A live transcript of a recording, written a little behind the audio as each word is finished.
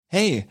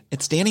Hey,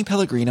 it's Danny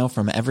Pellegrino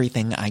from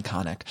Everything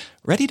Iconic.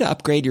 Ready to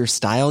upgrade your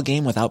style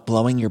game without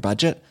blowing your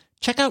budget?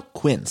 Check out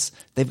Quince.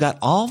 They've got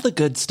all the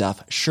good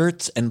stuff,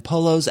 shirts and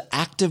polos,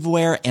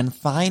 activewear, and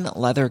fine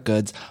leather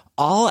goods,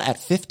 all at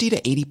 50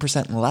 to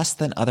 80% less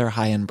than other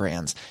high-end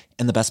brands.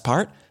 And the best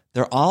part?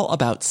 They're all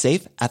about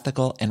safe,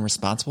 ethical, and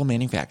responsible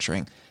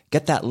manufacturing.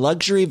 Get that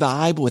luxury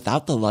vibe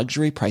without the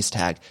luxury price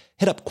tag.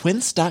 Hit up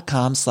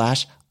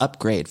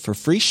quince.com/upgrade for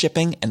free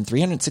shipping and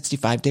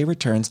 365-day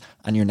returns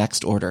on your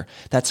next order.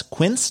 That's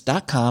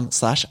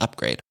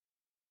quince.com/upgrade.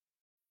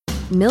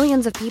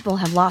 Millions of people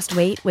have lost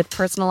weight with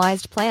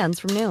personalized plans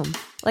from Noom.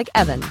 Like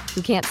Evan,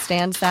 who can't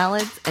stand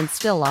salads and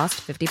still lost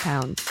 50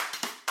 pounds.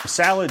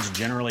 Salads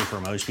generally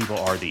for most people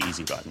are the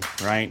easy button,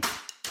 right?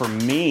 For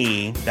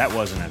me, that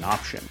wasn't an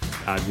option.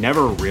 I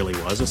never really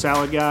was a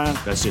salad guy.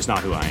 That's just not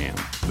who I am.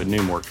 But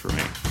Noom worked for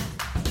me.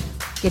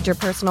 Get your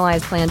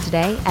personalized plan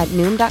today at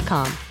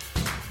Noom.com.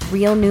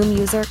 Real Noom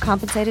user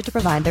compensated to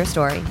provide their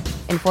story.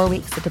 In 4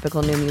 weeks, the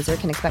typical Noom user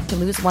can expect to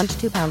lose 1 to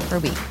 2 pounds per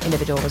week.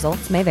 Individual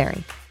results may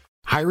vary.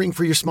 Hiring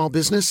for your small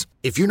business?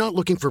 If you're not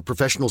looking for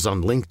professionals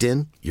on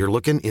LinkedIn, you're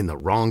looking in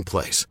the wrong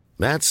place.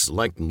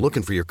 That's like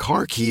looking for your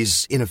car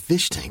keys in a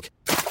fish tank.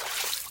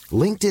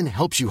 LinkedIn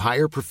helps you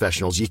hire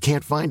professionals you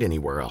can't find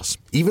anywhere else,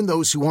 even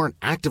those who aren't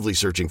actively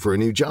searching for a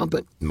new job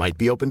but might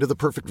be open to the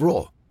perfect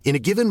role. In a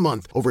given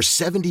month, over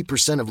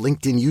 70% of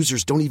LinkedIn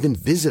users don't even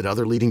visit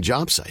other leading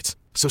job sites.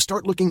 So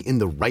start looking in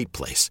the right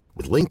place.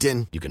 With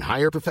LinkedIn, you can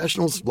hire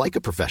professionals like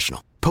a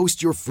professional.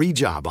 Post your free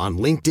job on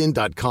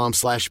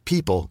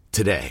linkedin.com/people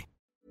today.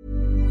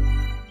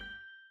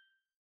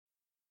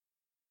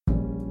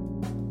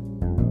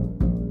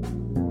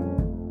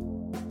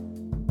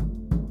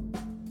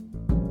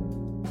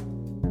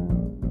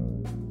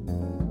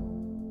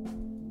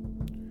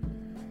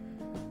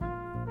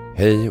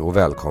 Hej och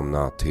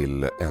välkomna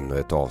till ännu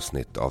ett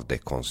avsnitt av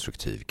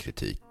Dekonstruktiv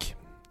kritik.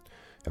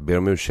 Jag ber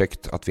om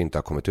ursäkt att vi inte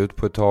har kommit ut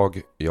på ett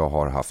tag. Jag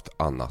har haft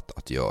annat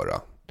att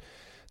göra.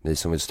 Ni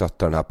som vill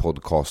stötta den här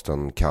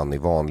podcasten kan i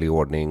vanlig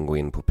ordning gå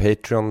in på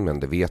Patreon, men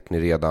det vet ni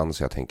redan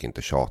så jag tänker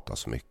inte tjata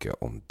så mycket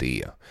om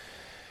det.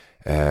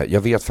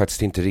 Jag vet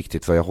faktiskt inte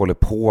riktigt vad jag håller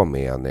på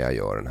med när jag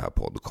gör den här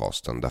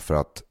podcasten, därför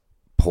att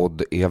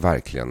podd är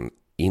verkligen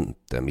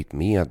inte mitt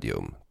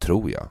medium,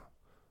 tror jag.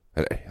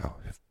 Eller ja,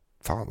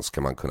 fan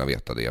ska man kunna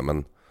veta det,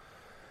 men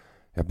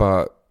jag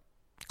bara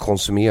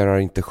konsumerar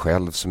inte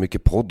själv så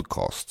mycket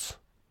podcasts.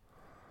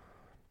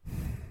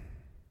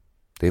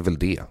 Det är väl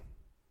det.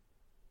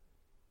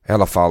 I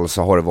alla fall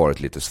så har det varit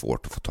lite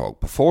svårt att få tag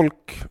på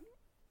folk.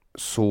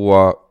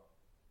 Så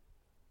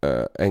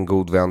en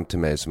god vän till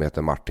mig som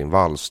heter Martin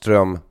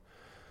Wallström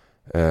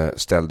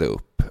ställde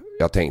upp.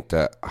 Jag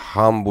tänkte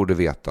han borde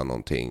veta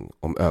någonting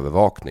om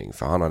övervakning,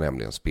 för han har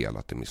nämligen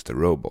spelat i Mr.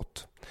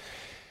 Robot.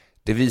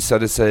 Det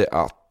visade sig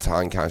att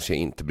han kanske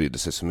inte brydde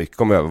sig så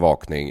mycket om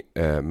övervakning,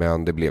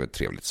 men det blev ett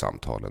trevligt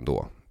samtal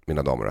ändå.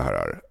 Mina damer och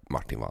herrar,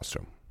 Martin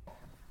Wallström.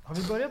 Har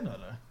vi börjat nu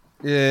eller?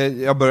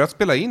 Jag har börjat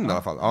spela in i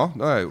alla fall. Ja,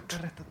 det har jag gjort.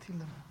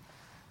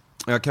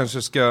 Jag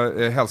kanske ska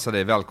hälsa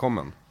dig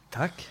välkommen.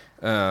 Tack.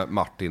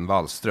 Martin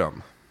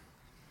Wallström.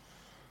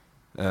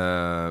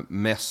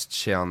 Mest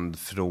känd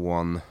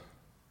från...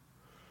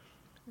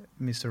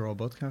 Mr.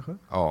 Robot kanske?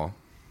 Ja,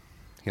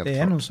 helt det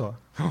klart. är nog så.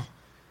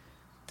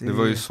 Det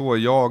var ju så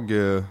jag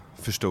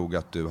förstod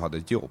att du hade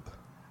ett jobb.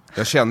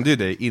 Jag kände ju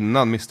dig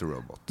innan Mr.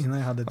 Robot. Innan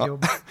jag hade ett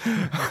jobb.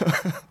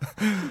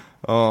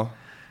 Ja.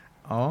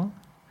 Ja,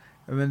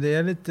 men det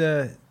är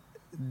lite...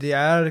 Det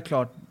är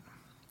klart,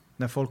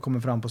 när folk kommer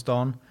fram på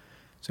stan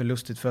så är det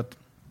lustigt för att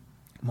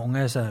många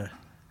är så här,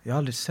 jag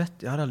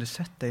hade aldrig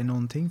sett dig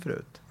någonting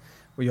förut.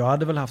 Och jag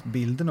hade väl haft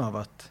bilden av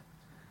att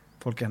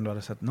folk ändå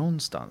hade sett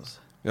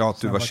någonstans. Ja, att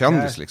Snabba du var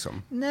kändis cash.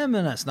 liksom. Nej,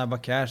 men Snabba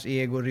cash,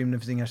 ego, rymden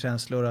finns inga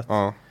känslor. Att,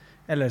 Ja.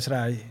 eller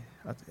sådär,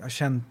 att jag har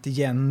känt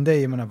igen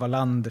dig i en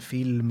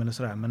Wallander-film eller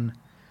sådär. Men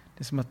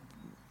det är som att...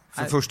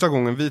 För första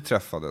gången vi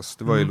träffades,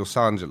 det var i Los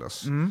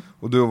Angeles.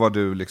 Och då var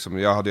du liksom,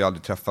 jag hade ju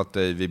aldrig träffat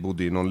dig. Vi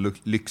bodde i någon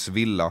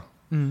lyxvilla.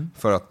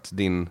 För att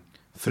din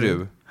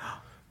fru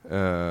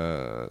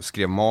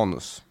skrev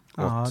manus.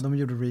 Ja, de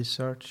gjorde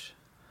research.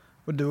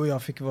 Och du och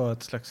jag fick vara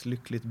ett slags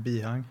lyckligt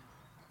bihang.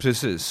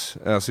 Precis,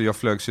 alltså jag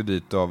flögs ju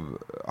dit av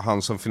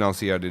han som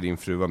finansierade din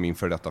fru, var min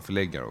för detta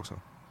förläggare också.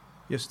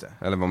 Just det.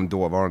 Eller var min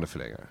dåvarande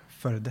förläggare.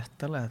 För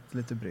detta lät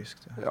lite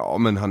bryskt. Ja,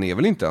 men han är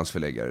väl inte ens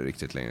förläggare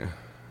riktigt längre.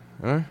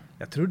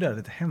 Jag tror det är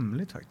lite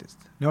hemligt faktiskt.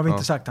 Nu har vi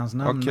inte sagt hans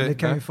namn, men det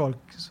kan ju folk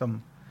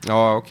som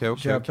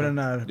köper den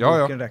där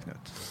boken räkna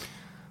ut.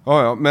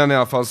 Ja, men i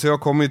alla fall, så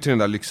jag kom ju till den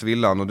där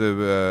lyxvillan och du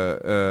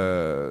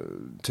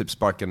typ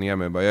sparkade ner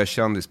mig och bara, jag är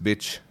kändis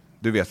bitch,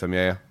 du vet vem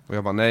jag är. Och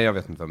jag bara, nej jag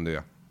vet inte vem du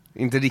är.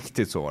 Inte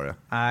riktigt så var det.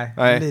 Nej.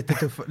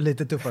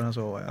 Lite tuffare än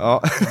så var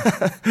jag.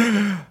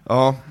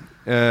 Ja.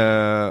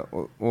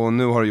 Och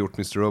nu har du gjort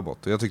Mr.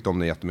 Robot och jag tyckte om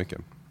det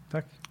jättemycket.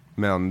 Tack.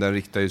 Men den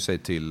riktar ju sig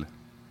till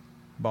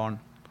barn.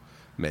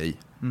 Mig.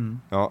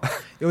 Ja.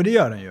 Jo, det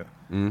gör den ju.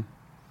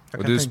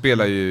 Och du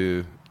spelar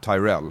ju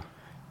Tyrell.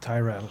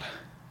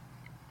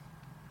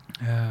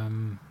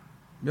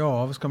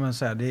 Ja, vad ska man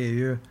säga? Det är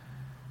ju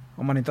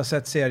Om man inte har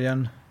sett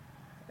serien,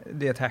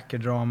 det är ett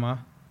hackerdrama.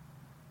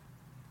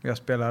 Jag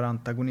spelar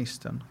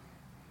antagonisten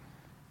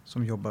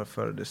som jobbar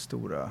för det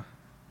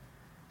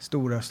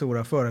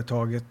stora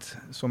företaget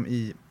som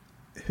i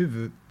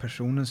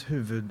huvudpersonens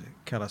huvud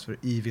kallas för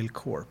Evil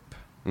Corp.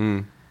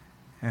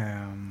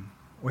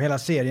 Och hela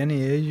serien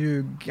är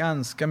ju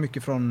ganska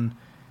mycket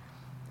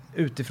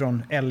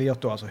utifrån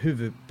Elliot då, alltså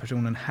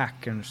huvudpersonen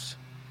hackerns,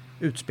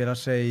 utspelar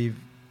sig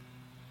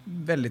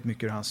väldigt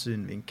mycket ur hans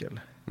synvinkel.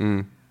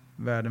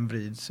 Världen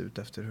vrids ut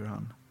efter hur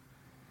han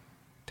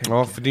tänker.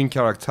 Ja, för din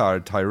karaktär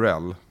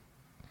Tyrell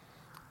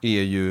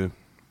är ju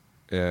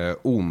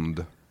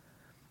ond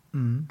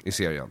i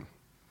serien.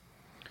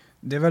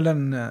 Det är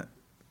väl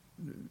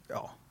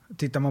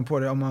tittar man på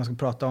det, om man ska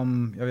prata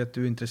om, jag vet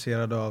du är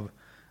intresserad av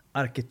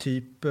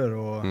arketyper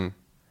och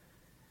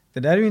det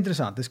där är ju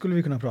intressant, det skulle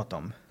vi kunna prata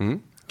om.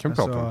 Kan vi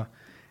prata om.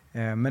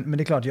 Men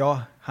det är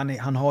klart,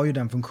 han har ju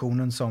den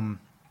funktionen som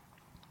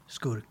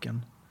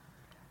skurken.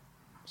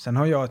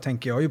 Sen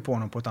tänker jag ju på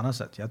honom på ett annat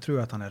sätt. Jag tror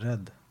att han är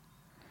rädd.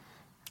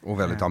 Och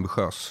väldigt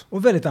ambitiös.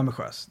 Och väldigt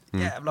ambitiös.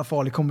 Jävla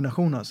farlig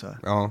kombination alltså.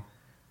 Ja.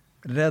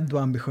 Rädd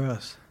och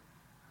ambitiös.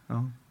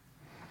 Ja.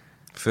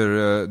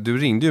 För du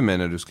ringde ju mig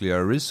när du skulle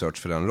göra research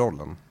för den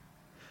rollen.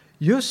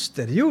 Just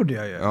det gjorde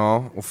jag ju.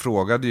 Ja, och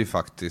frågade ju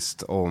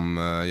faktiskt om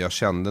jag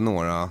kände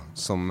några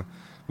som...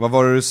 Vad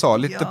var det du sa?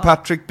 Lite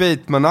Patrick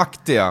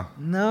Bateman-aktiga.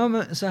 Nej,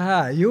 men så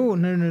här. Jo,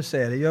 när du nu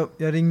säger det.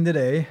 Jag ringde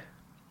dig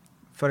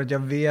för att jag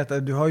vet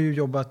att du har ju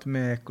jobbat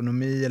med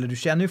ekonomi, eller du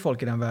känner ju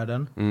folk i den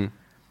världen.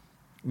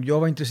 Och jag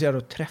var intresserad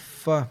av att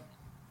träffa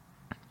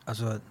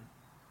alltså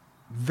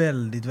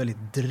väldigt,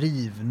 väldigt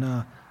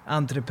drivna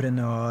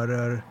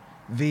entreprenörer,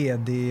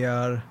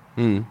 vd:ar.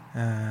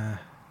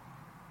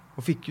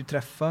 Och fick ju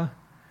träffa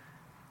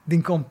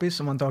din kompis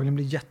som antagligen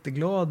blir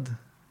jätteglad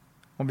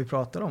om vi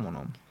pratar om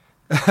honom.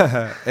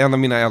 En av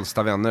mina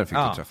äldsta vänner fick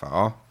du träffa.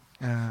 Ja.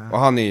 Och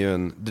han är ju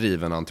en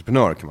driven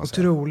entreprenör kan man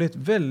säga. Otroligt,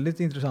 väldigt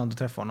intressant att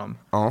träffa honom.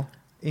 Ja.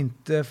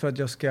 Inte för att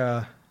jag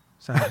ska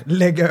så här,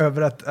 lägga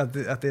över att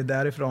det är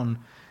därifrån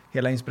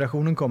hela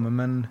inspirationen kommer,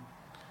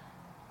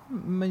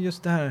 men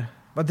just det här,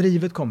 vad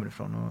drivet kommer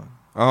ifrån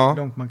och hur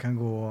långt man kan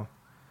gå.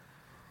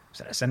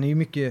 Så där. Sen är ju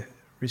mycket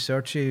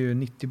research, är ju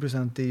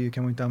 90%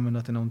 kan man inte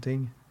använda till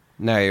någonting.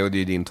 Nej, och det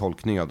är din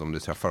tolkning av dem du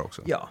träffar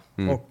också. Ja,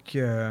 och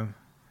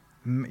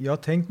jag har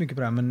tänkt mycket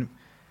på det här, men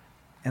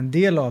en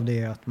del av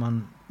det är att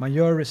man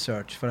gör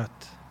research för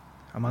att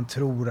man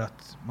tror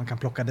att man kan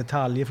plocka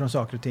detaljer från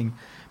saker och ting.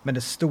 Men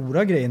det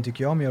stora grejen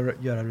tycker jag om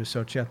att göra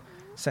research är att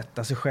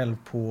sätta sig själv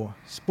på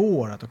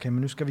spår. Att okej,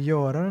 men nu ska vi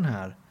göra den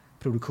här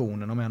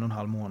produktionen om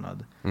 1,5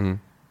 månad.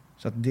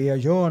 Så att det jag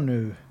gör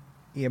nu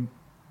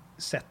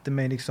sätter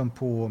mig liksom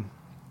på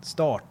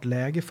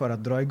startläge för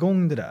att dra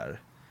igång det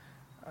där.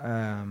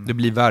 Det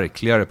blir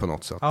verkligare på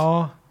något sätt.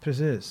 Ja,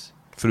 precis.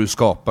 För du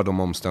skapar de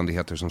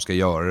omständigheter som ska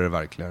göra det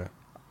verkligare.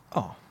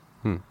 Ja,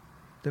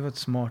 det var ett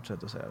smart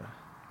sätt att säga det.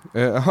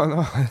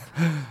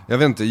 Jag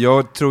vet inte,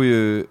 jag tror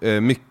ju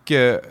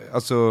mycket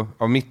alltså,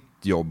 av mitt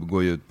jobb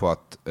går ju ut på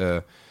att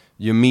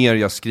ju mer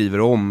jag skriver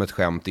om ett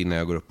skämt innan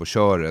jag går upp och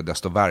kör det,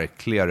 desto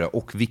verkligare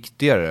och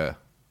viktigare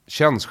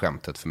känns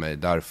skämtet för mig,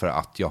 därför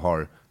att jag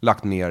har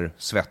lagt ner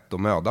svett och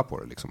möda på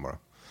det liksom bara.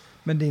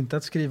 Men det är inte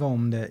att skriva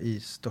om det i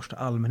största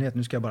allmänhet,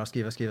 nu ska jag bara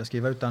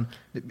skriva, utan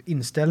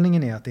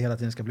inställningen är att det hela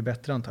tiden ska bli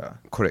bättre, antar jag.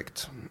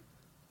 Korrekt.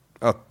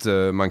 Att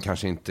man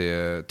kanske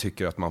inte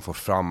tycker att man får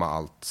fram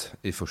allt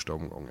i första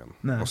omgången.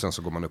 Nej. Och sen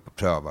så går man upp och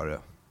prövar det.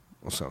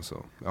 Och sen så,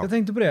 ja. Jag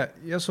tänkte på det.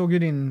 Jag såg ju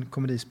din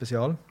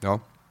komedispecial. Ja.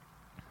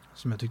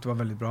 Som jag tyckte var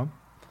väldigt bra.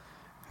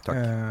 Tack.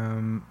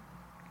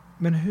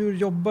 Men hur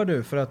jobbar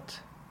du? För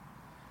att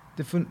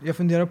jag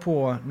funderar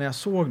på när jag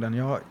såg den.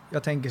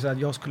 Jag tänker så att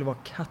jag skulle vara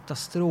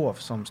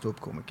katastrof som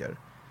ståuppkomiker.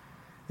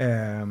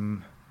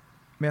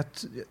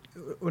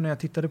 Och när jag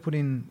tittade på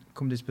din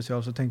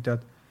komedispecial så tänkte jag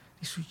att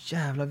det är så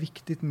jävla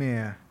viktigt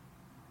med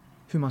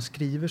hur man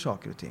skriver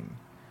saker och ting.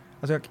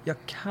 Alltså jag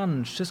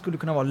kanske skulle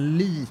kunna vara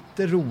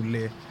lite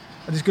rolig.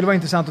 Det skulle vara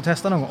intressant att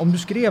testa någon gång. Om du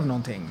skrev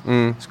någonting,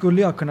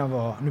 skulle jag kunna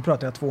vara, nu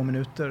pratar jag 2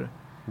 minuter.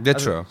 Det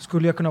tror jag.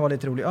 Skulle jag kunna vara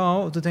lite rolig?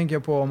 Ja, och då tänker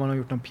jag på om man har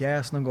gjort någon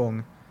pjäs någon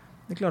gång.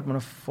 Det är klart man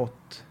har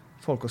fått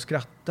folk att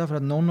skratta för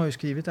att någon har ju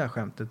skrivit det här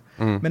skämtet.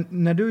 Men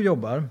när du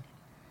jobbar,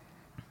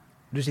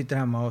 du sitter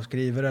hemma och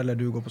skriver eller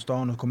du går på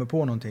stan och kommer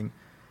på någonting.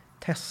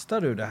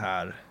 Testar du det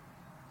här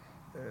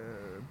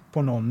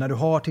på någon när du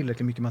har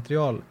tillräckligt mycket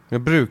material?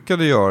 Jag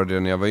brukade göra det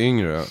när jag var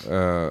yngre,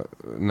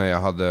 när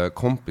jag hade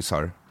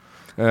kompisar.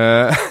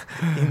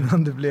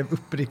 Innan du blev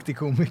uppriktig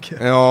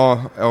komiker.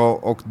 Ja,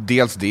 och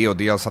dels det och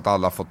dels att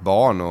alla fått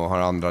barn och har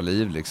andra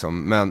liv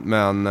liksom.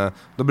 Men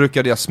då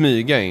brukade jag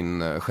smyga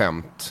in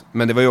skämt.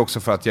 Men det var ju också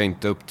för att jag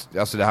inte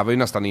alltså det här var ju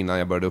nästan innan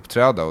jag började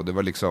uppträda och det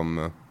var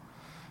liksom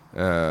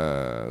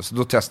så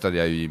då testade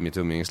jag ju i mitt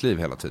umgängesliv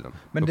hela tiden.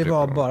 Men det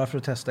var bara för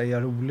att testa, är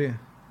jag rolig?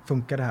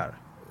 Funkar det här?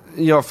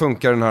 Ja,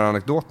 funkar den här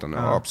anekdoten?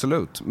 Ja,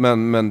 absolut.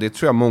 Men det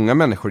tror jag många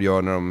människor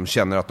gör när de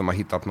känner att de har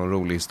hittat någon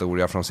rolig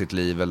historia från sitt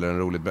liv eller en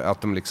rolig,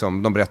 att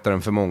de berättar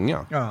den för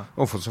många. Ja.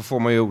 Och så får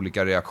man ju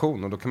olika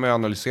reaktioner och då kan man ju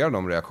analysera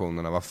de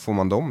reaktionerna. Varför får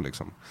man dem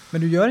liksom?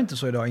 Men du gör inte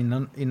så idag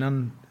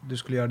innan du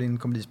skulle göra din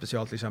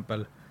komedispecial till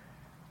exempel?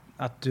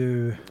 Att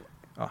du...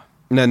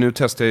 Nej, nu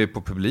testar jag ju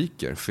på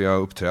publiker för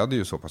jag uppträder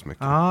ju så pass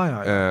mycket.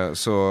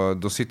 Så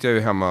då sitter jag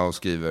ju hemma och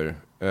skriver.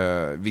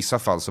 Vissa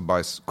fall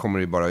så kommer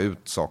det ju bara ut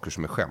saker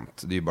som är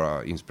skämt. Det är ju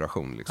bara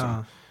inspiration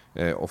liksom.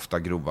 Ofta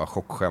grova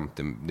chockskämt.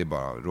 Det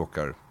bara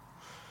råkar...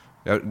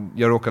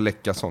 Jag råkar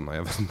läcka sådana,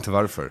 jag vet inte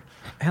varför.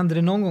 Händer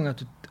det någon gång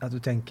att du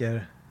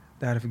tänker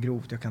det här är för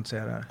grovt, jag kan inte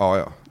säga det här?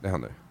 Ja, det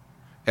händer.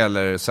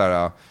 Eller så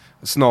här,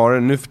 snarare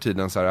nu för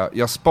tiden så här,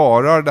 jag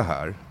sparar det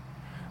här.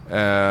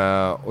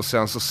 Och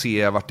sen så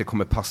ser jag vart det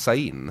kommer passa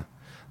in.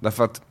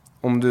 Därför att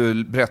om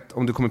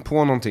du kommer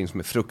på någonting som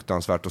är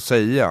fruktansvärt att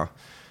säga,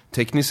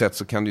 tekniskt sett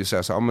så kan du ju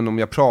säga så här, men om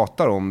jag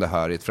pratar om det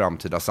här i ett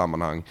framtida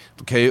sammanhang,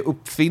 då kan jag ju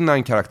uppfinna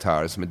en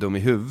karaktär som är dum i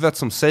huvudet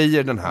som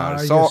säger den här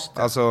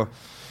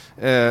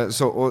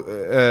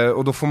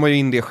och då får man ju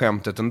in det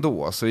skämtet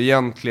ändå. Så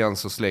egentligen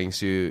så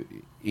slängs ju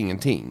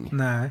ingenting.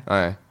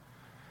 Nej.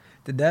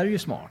 Det där är ju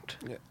smart.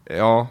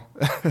 Ja.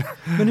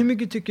 Men hur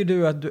mycket tycker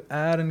du att du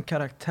är en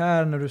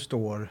karaktär när du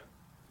står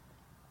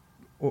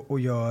och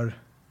gör,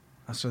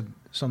 alltså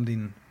som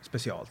din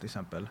special till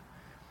exempel?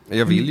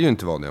 Jag vill ju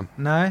inte vara det.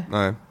 Nej.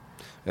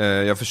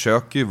 Jag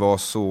försöker ju vara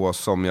så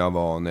som jag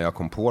var när jag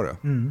kom på det.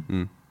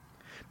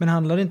 Men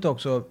handlar det inte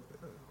också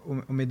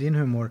om med din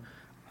humor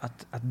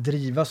att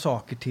driva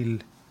saker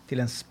till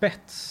en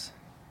spets?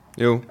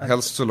 Jo,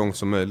 helst så långt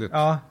som möjligt.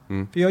 Ja,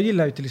 för jag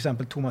gillar ju till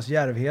exempel Thomas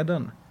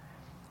Järvheden.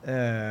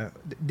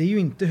 Det är ju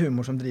inte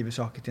humor som driver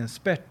saker till en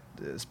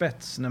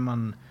spets när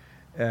man,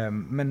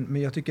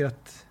 men jag tycker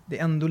att det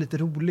är ändå lite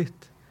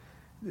roligt.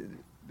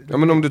 Ja,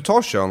 men om du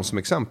tar kön som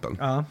exempel.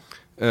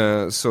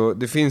 Så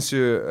det finns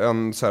ju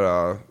en så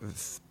här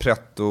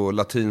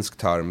pretto-latinsk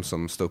term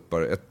som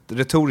stuppar, ett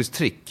retoriskt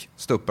trick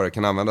stuppare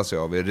kan använda sig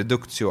av är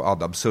reductio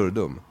ad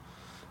absurdum.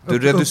 Du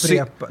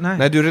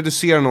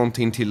reducerar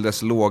någonting till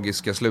dess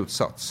logiska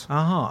slutsats.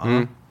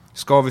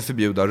 Ska vi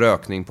förbjuda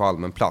rökning på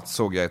allmän plats?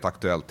 Såg jag ett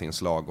aktuellt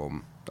inslag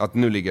om att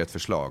nu ligger ett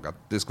förslag att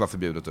det ska vara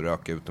förbjudet att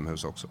röka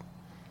utomhus också.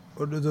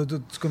 Och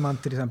då ska man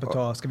till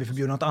exempel ska vi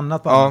förbjuda något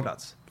annat på allmän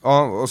plats?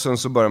 Ja, och sen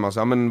så börjar man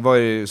säga, men vad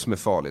är det som är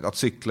farligt? Att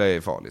cykla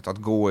är farligt, att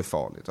gå är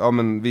farligt. Ja,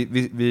 men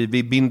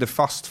vi binder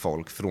fast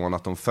folk från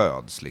att de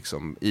föds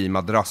liksom, i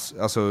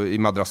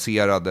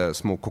madrasserade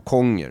små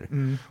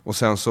kokonger. Och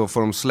sen så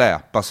får de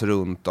släpas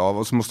runt av,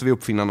 och så måste vi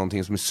uppfinna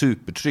någonting som är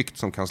supertryckt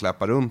som kan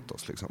släpa runt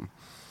oss liksom.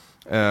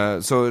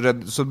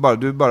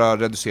 Du bara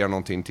reducerar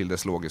någonting till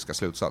dess logiska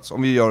slutsats.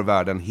 Om vi gör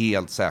världen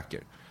helt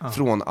säker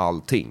från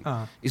allting.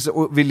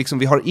 Och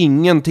vi har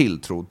ingen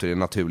tilltro till det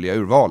naturliga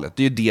urvalet.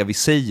 Det är ju det vi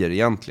säger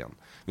egentligen.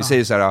 Vi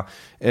säger så här.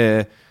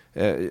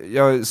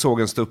 Jag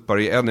såg en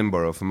stuppare i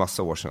Edinburgh för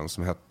massa år sedan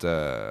som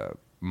hette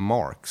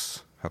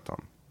Marx, hette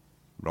han.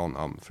 Bra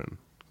namn för en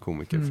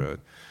komiker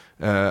förut.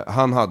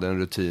 Han hade en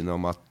rutin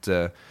om att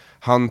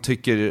han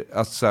tycker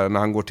att så här, när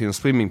han går till en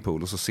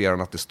swimmingpool och så ser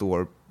han att det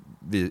står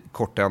vid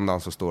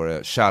kortändan så står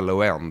det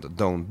shallow end,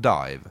 don't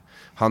dive.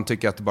 Han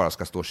tycker att det bara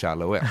ska stå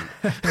shallow end.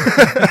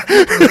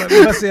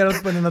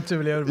 Baserat på den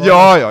naturliga urvalet.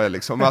 Ja,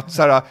 liksom att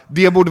så här,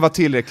 det borde vara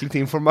tillräckligt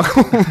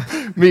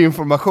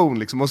information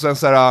liksom. Och sen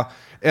så här,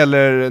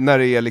 eller när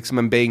det är liksom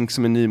en bänk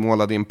som är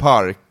nymålad i en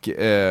park,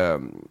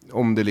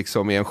 om det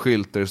liksom är en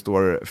skylt där det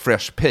står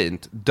fresh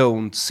paint,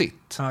 don't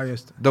sit.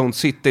 Just det. Don't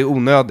sit, det är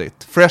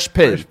onödigt. Fresh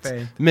paint,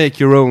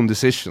 make your own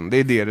decision. Det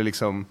är det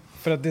liksom.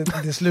 För att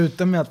det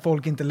slutar med att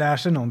folk inte lär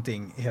sig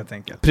någonting helt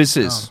enkelt.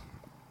 Precis.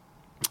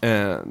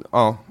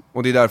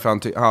 Och det är därför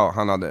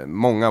han hade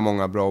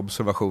många bra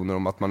observationer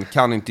om att man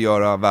kan inte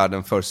göra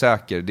världen för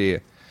säker.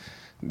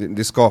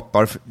 Det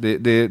skapar,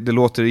 det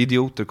låter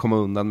idioter komma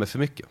undan med för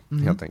mycket,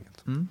 helt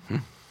enkelt.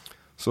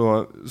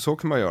 Så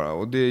kan man göra,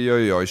 och det gör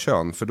jag i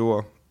kön, för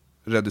då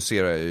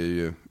reducerar jag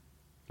ju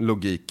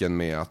logiken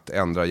med att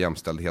ändra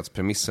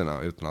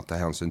jämställdhetspremisserna utan att ta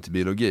hänsyn till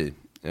biologi,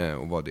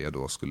 och vad det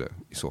då skulle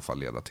i så fall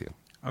leda till.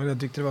 Ja, jag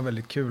tyckte det var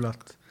väldigt kul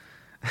att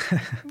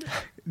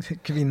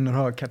kvinnor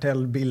har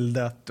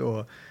kartellbildat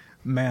och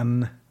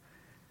män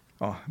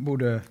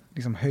borde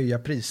liksom höja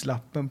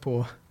prislappen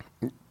på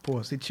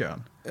sitt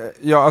kön.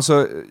 Ja,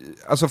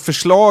 alltså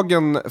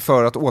förslagen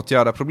för att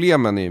åtgärda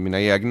problemen är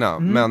mina egna,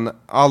 men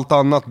allt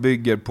annat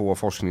bygger på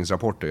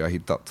forskningsrapporter jag har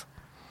hittat.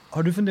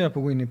 Har du funderat på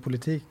att gå in i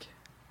politik?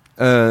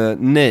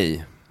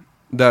 Nej,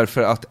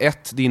 därför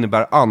att det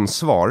innebär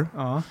ansvar.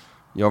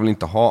 Jag vill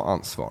inte ha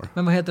ansvar.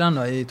 Men vad heter han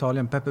då i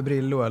Italien? Peppe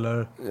Brillo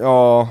eller?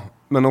 Ja,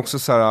 men också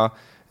så här,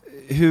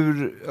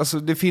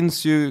 det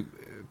finns ju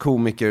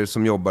komiker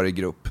som jobbar i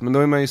grupp, men då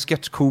är man ju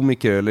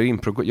sketchkomiker eller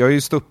impro. Jag är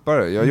ju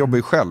stuppare, jag jobbar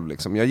ju själv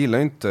liksom. Jag gillar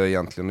inte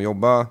egentligen att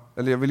jobba,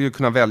 eller jag vill ju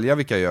kunna välja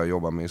vilka jag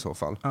jobbar med i så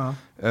fall.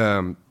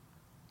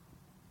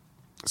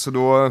 Så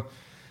då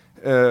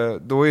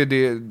är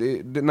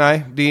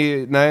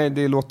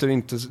det låter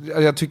inte,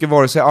 jag tycker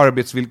vare sig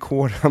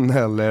arbetsvillkoren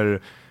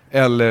eller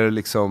Eller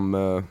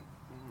liksom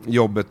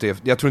jobbet är...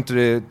 Jag tror inte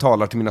det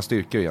talar till mina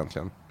styrkor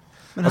egentligen.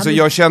 Men alltså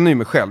jag känner ju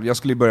mig själv. Jag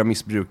skulle börja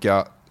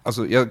missbruka...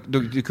 Alltså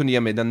du kunde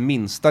ge mig den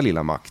minsta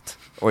lilla makt.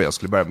 Och jag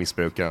skulle börja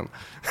missbruka den.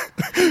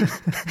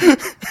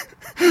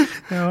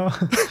 Ja,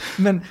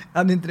 men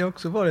hade inte det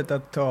också varit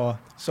att ta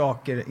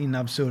saker in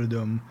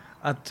absurdum?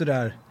 Att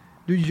sådär,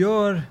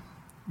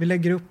 vi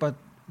lägger upp att,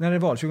 när är det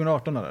val?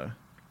 2018 eller?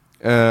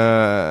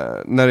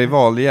 När det är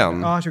val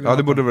igen? Ja, 2018. Ja,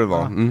 det borde väl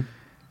vara. Ja.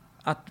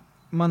 Att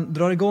man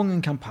drar igång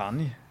en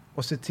kampanj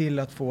och ser till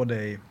att få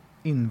dig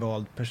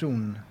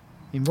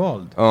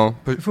personinvald. Ja.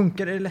 Hur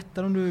funkar det? Är det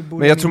lättare om du bor...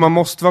 Men jag tror man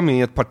måste vara med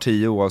i ett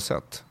parti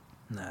oavsett.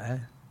 Nej.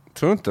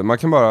 Tror du inte? Man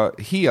kan bara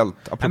helt...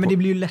 Nej, men det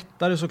blir ju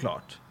lättare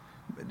såklart.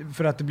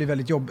 För att det blir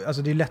väldigt jobbigt.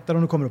 Alltså det är lättare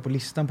om du kommer upp på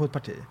listan på ett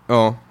parti.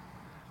 Ja.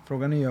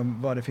 Frågan är ju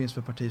vad det finns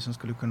för parti som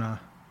skulle kunna...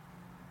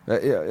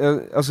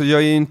 Alltså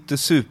jag är inte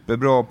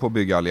superbra på att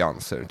bygga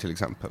allianser till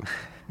exempel.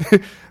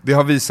 Det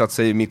har visat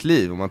sig i mitt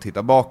liv om man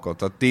tittar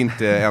bakåt att det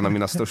inte är en av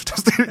mina största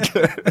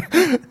styrkor.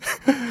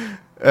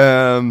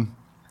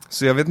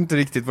 Så jag vet inte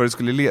riktigt vad det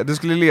skulle leda. Det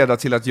skulle leda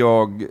till att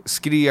jag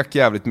skrek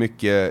jävligt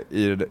mycket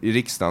i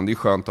riksdagen. Det är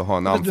skönt att ha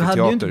en amfiteater.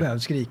 Du hade ju inte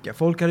behövt skrika.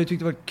 Folk hade ju tyckt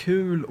det var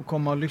kul att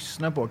komma och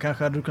lyssna på.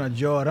 Kanske hade du kunnat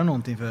göra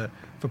någonting för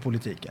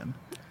politiken.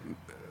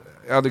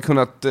 Jag hade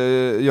kunnat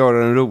göra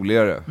den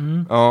roligare.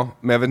 Ja,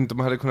 men jag vet inte om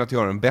jag hade kunnat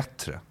göra den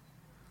bättre.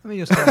 Men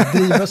just det,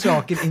 driva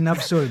saker in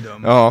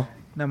absurdum. Ja.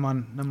 När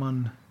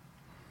man...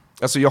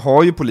 Alltså jag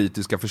har ju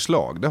politiska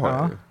förslag, det har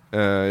jag ju.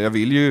 Jag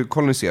vill ju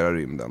kolonisera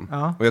rymden.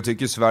 Ja. Och jag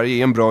tycker Sverige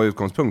är en bra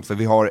utgångspunkt för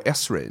vi har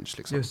S-range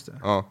liksom. Just det.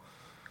 Ja.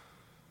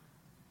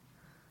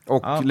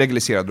 Och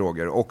legalisera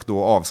droger och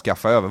då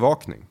avskaffa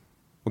övervakning.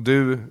 Och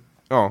du,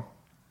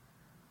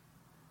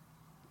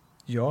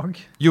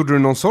 Jag? Gjorde du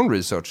någon sån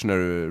research när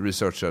du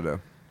researchade?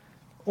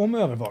 Om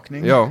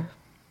övervakning? Ja.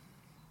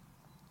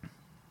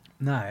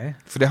 Nej.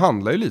 För det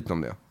handlar ju lite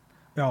om det.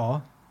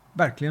 Ja,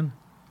 verkligen.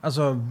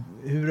 Alltså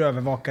hur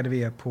övervakade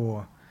vi är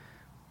på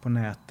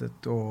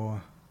nätet och...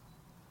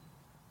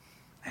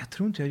 Jag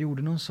tror inte jag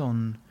gjorde någon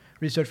sån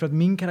research för att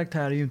min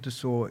karaktär är ju inte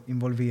så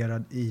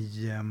involverad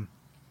i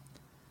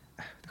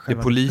det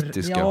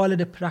politiska. Ja, eller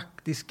det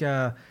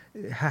praktiska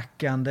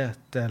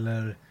hackandet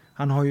eller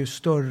han har ju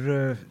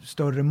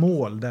större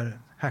mål där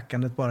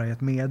hackandet bara är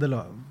ett medel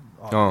av.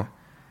 Ja.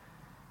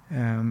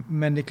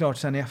 Men det är klart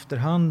sen i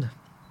efterhand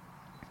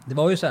det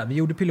var ju så här, vi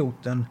gjorde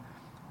piloten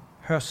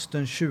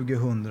hösten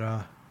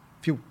 2014.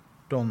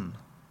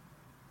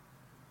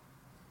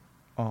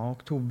 Ja,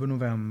 oktober,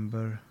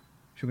 november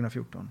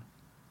 2014.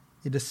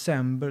 I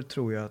december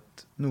tror jag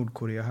att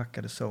Nordkorea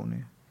hackade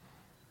Sony.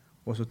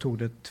 Och så tog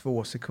det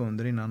 2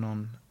 sekunder innan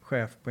någon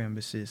chef på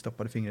NBC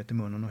stoppade fingret i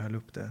munnen och höll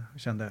upp det och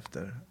kände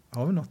efter.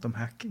 Har vi något om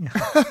hacking?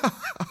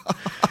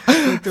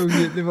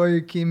 Det var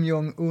ju Kim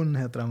Jong-Un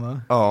heter han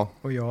va? Ja.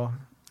 Och jag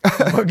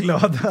var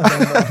glad.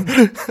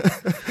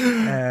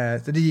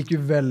 Så det gick ju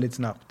väldigt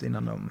snabbt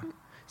innan de...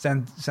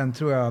 Sen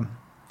tror jag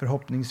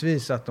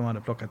förhoppningsvis att de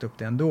hade plockat upp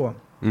det ändå.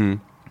 Mm.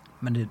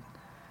 Men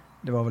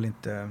det var väl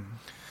inte...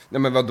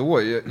 Nej men vadå?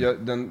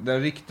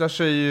 Den riktar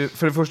sig ju...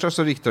 För det första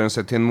så riktar den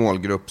sig till en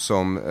målgrupp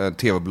som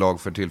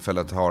tv-bolag för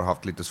tillfället har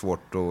haft lite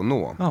svårt att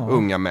nå. Ja.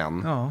 Unga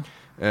män. Ja.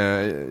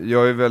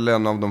 Jag är väl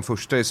en av de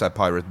första i så här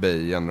Pirate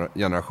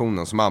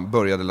Bay-generationen som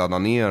började ladda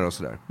ner och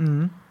sådär.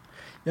 Mm.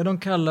 Ja, de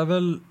kallar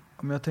väl,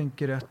 om jag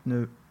tänker rätt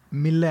nu,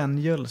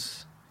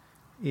 millennials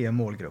är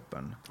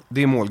målgruppen.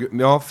 Det är målgruppen,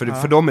 ja,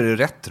 för dem är det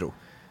retro.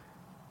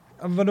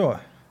 Ja, vadå?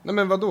 Nej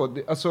men vadå?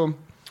 Alltså...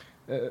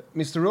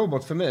 Mr.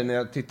 Robot för mig när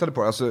jag tittade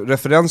på det, alltså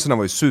referenserna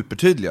var ju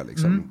supertydliga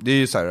liksom. Det är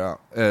ju så här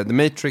The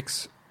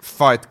Matrix,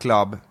 Fight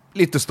Club,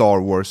 lite Star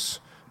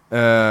Wars.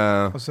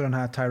 Och så den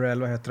här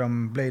Tyrell, vad heter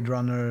de? Blade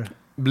Runner.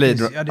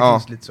 Ja, det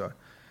finns lite så.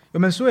 Ja,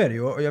 men så är det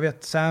ju. Och jag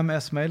vet Sam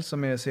Esmail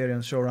som är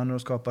seriens showrunner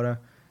och skapare.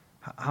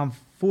 Han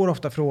får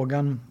ofta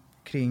frågan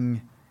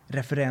kring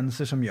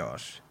referenser som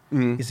görs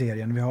i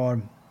serien. Vi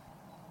har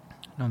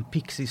någon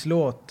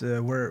Pixies-låt,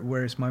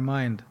 Where is my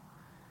mind?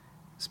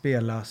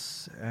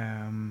 Spelas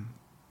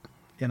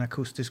i en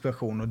akustisk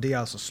version och det är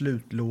alltså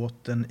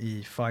slutlåten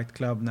i Fight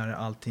Club när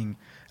allting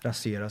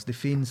raseras. Det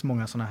finns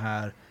många såna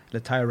här, eller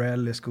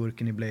Tyrell är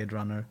skurken i Blade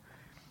Runner.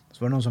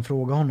 Så var det någon som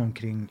frågade honom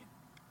kring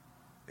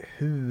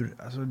hur,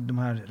 alltså de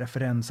här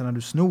referenserna,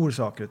 du snor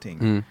saker och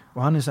ting.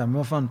 Och han är så här, men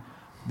vad fan,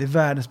 det är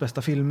världens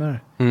bästa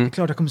filmer. Det är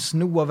klart jag kommer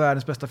sno av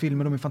världens bästa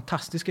filmer, de är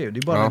fantastiska ju, det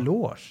är bara en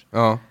eloge.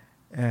 Ja.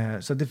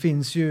 Så det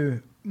finns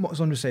ju,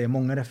 som du säger,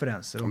 många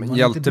referenser. Men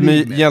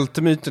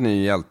hjältemyten är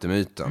ju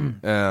hjältemyten.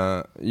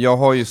 Jag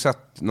har ju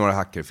sett några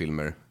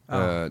hackerfilmer.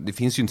 Det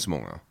finns ju inte så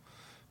många.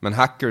 Men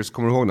Hackers,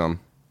 kommer du ihåg den?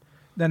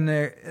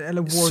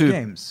 Eller War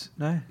Games?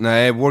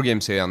 Nej, War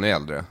Games är ännu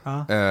äldre.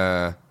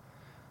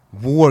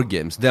 War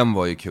Games, den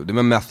var ju kul. Det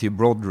var Matthew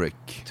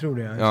Broderick. Tror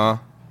det,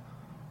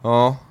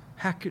 ja.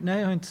 Hacker, nej,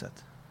 jag har inte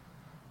sett.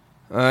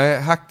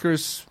 Nej,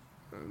 Hackers,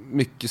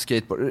 mycket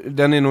skateboard.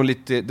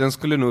 Den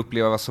skulle nog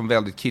upplevas som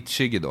väldigt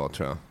kitschig idag,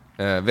 tror jag.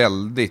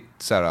 Väldigt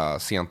såhär,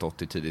 sent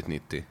 80, tidigt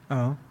 90.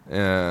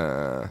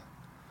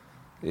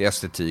 I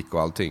estetik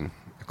och allting.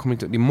 Jag kommer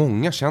inte, det är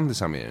många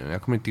kändisar med i den.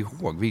 Jag kommer inte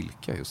ihåg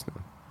vilka just nu.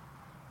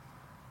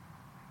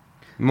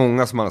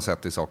 Många som man har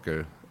sett i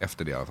saker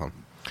efter det i alla fall.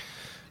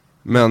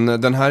 Men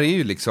den här är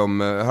ju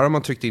liksom, här har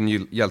man tryckt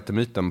in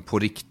hjältemyten på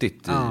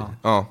riktigt.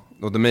 Ja,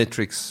 och The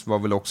Matrix var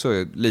väl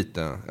också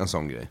lite en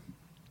sån grej.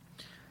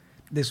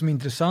 Det som är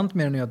intressant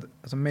med den är att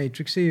alltså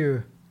Matrix är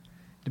ju,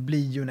 det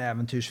blir ju en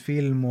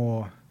äventyrsfilm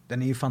och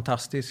den är ju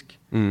fantastisk.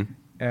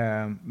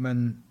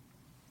 Men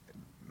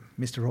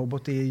Mr.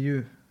 Robot är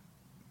ju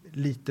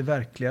lite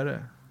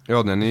verkligare.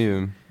 Ja, den är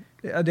ju...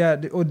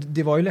 Och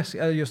det var ju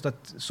läskigt just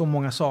att så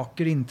många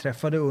saker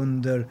inträffade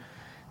under...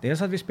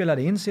 Dels att vi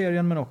spelade in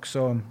serien, men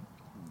också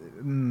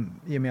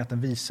i och med att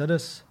den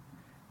visades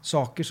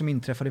saker som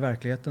inträffade i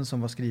verkligheten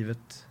som var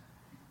skrivet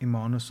i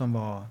manus som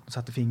var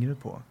satte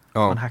fingret på.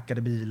 Ja. Man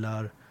hackade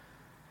bilar.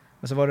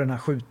 Men så var det den här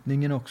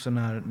skjutningen också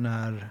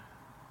när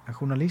en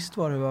journalist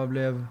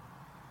blev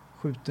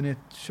skjuten i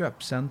ett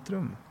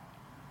köpcentrum.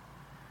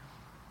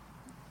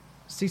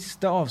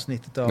 Sista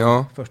avsnittet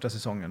av första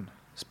säsongen.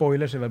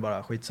 Spoilers är väl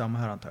bara skitsamma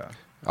här, antar jag.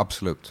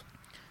 Absolut.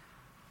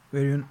 Då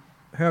är det ju en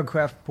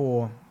högchef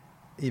på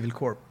Evil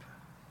Corp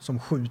som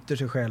skjuter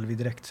sig själv i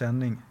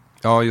direktsändning.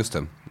 Ja, just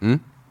det.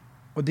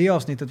 Och det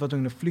avsnittet var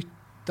tvungen att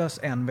flyttas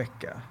en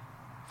vecka.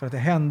 För att det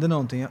hände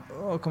någonting.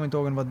 Jag kommer inte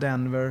ihåg om det var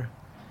Denver.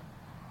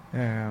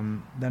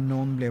 Där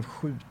någon blev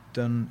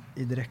skjuten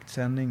i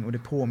direktsändning. Och det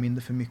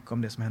påminde för mycket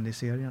om det som hände i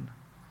serien.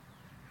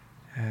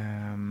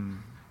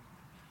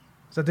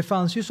 Så att det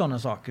fanns ju sådana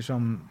saker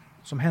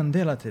som hände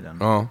hela tiden.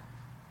 Ja.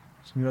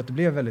 Som gjorde att det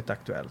blev väldigt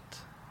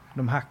aktuellt.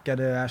 De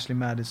hackade Ashley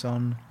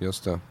Madison.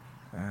 Just det.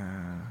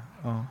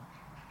 Ja.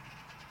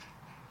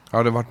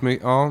 Ja, det varit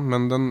mycket,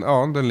 men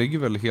den ligger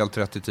väl helt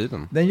rätt i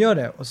tiden. Den gör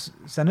det. Och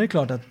sen är det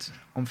klart att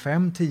om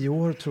 5-10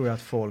 år tror jag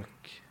att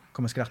folk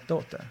kommer skratta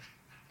åt det.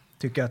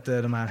 Tycker att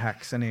de här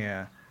hacksen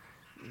är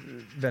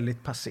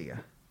väldigt passé.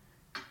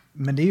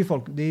 Men det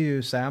är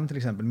ju Sam till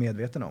exempel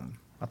medveten om.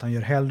 Att han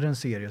gör hellre en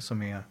serie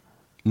som är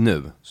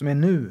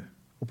nu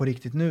och på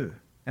riktigt nu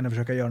än att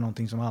försöka göra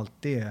någonting som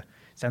alltid är.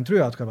 Sen tror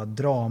jag att själva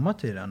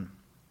dramat i den.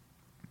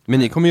 Men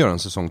ni kommer göra en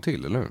säsong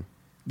till, eller hur?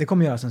 Det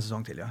kommer göras en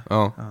säsong till,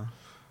 ja.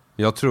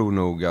 Jag tror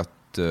nog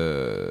att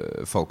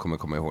folk kommer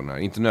komma ihåg den här.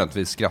 Inte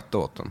nödvändigtvis skratta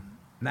åt den.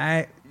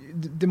 Nej,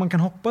 det man kan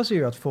hoppas är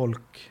ju att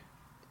folk...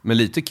 Men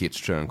lite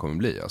kitsch tror jag den kommer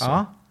bli,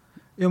 alltså.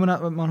 Ja,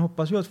 men man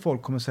hoppas ju att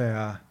folk kommer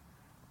säga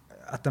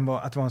att det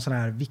var en sån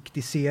här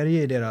viktig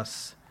serie i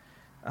deras...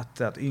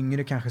 Att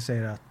yngre kanske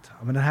säger att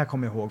men den här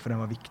kommer jag ihåg för den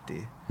var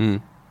viktig.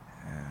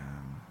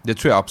 Det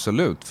tror jag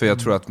absolut. För jag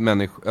tror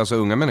att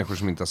unga människor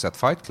som inte har sett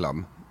Fight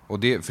Club,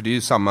 för det är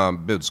ju samma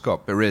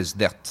budskap, erase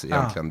debt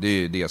egentligen. Det är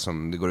ju det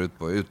som det går ut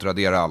på.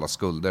 Utradera alla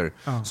skulder.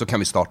 Så kan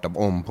vi starta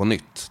om på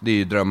nytt. Det är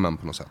ju drömmen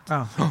på något sätt.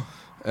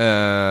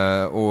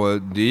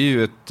 Och det är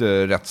ju ett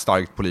rätt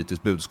starkt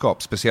politiskt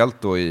budskap.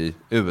 Speciellt då i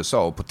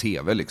USA och på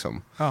tv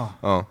liksom.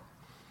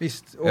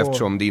 Visst,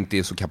 eftersom det inte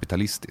är så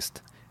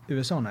kapitalistiskt.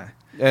 USA, nej.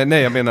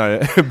 Nej, jag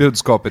menar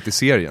budskapet i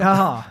serien.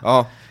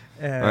 Jaha.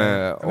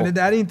 Men det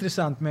där är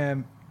intressant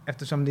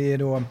eftersom det är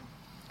då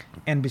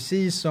NBC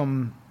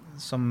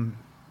som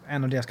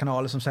en av deras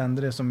kanaler som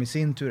sänder det, som i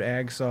sin tur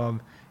ägs av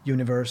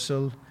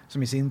Universal,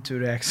 som i sin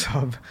tur ägs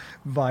av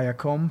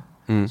Viacom,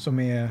 som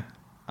är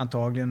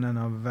antagligen en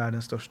av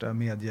världens största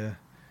mediebolag.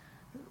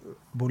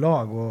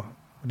 Och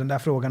den där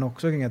frågan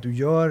också kring att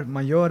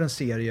man gör en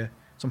serie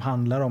som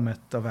handlar om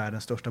ett av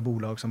världens största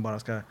bolag som bara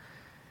ska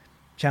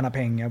tjäna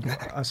pengar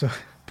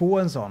på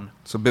en sån.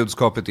 Så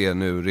budskapet är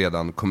nu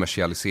redan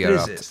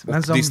kommersialiserat. Precis.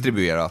 Och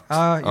distribuerat.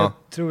 Ja, jag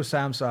tror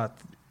Sam sa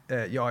att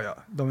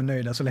de är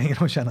nöjda så länge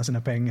de tjänar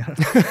sina pengar.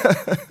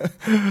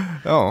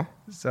 Ja.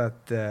 Så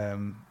att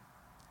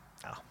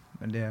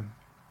men det...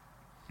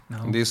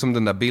 Det är som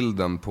den där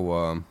bilden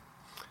på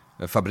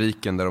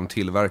fabriken där de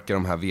tillverkar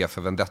de här V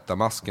för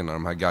Vendetta-maskerna,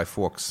 de här Guy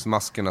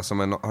Fawkes-maskerna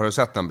har du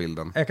sett den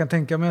bilden? Jag kan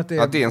tänka mig att det är...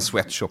 Ja, det är en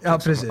sweatshop. Ja,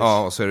 liksom. precis.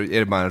 Ja, och så är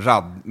det bara en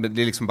rad.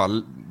 Det är liksom bara,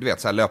 du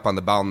vet, så här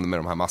löpande band med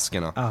de här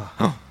maskerna.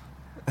 Ja.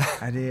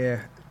 Det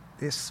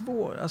är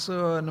svårt, alltså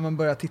när man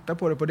börjar titta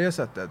på det på det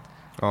sättet.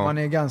 Ja. Man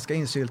är ganska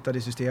insyltad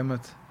i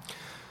systemet.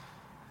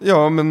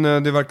 Ja, men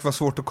det verkar vara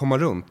svårt att komma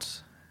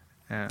runt.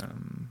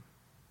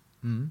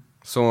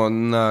 Så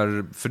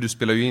för du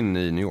spelar ju in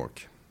i New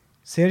York.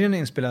 Serien är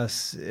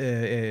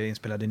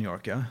inspelad i New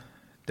York, ja.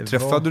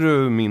 Träffade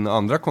du min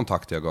andra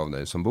kontakt jag gav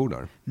dig som bor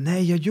där?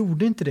 Nej, jag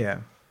gjorde inte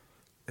det.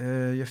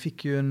 Jag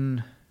fick ju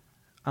en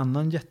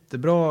annan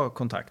jättebra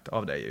kontakt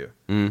av dig ju.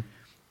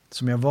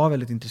 Som jag var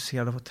väldigt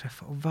intresserad av att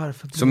träffa. Och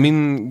varför? Så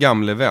min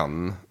gamle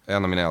vän,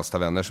 en av mina äldsta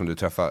vänner som du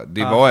träffade,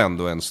 det var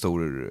ändå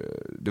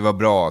det var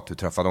bra att du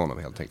träffade honom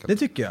helt enkelt. Det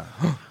tycker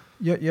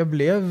jag. Jag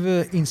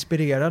blev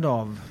inspirerad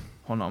av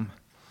honom.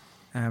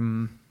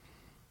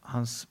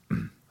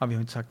 Vi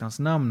har inte sagt hans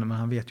namn, men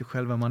han vet ju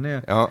själv vem han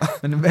är. Ja.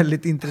 Men det är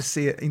väldigt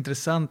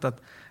intressant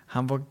att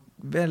han var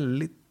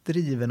väldigt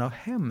driven av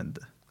hämnd.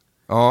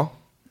 Ja.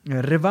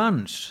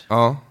 Revansch.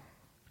 Ja.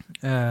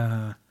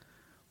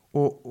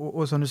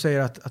 Och som du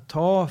säger, att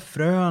ta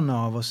frön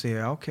av och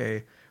se,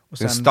 okej. Och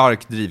sen, det är en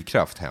stark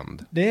drivkraft,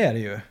 hämnd. Det är det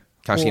ju.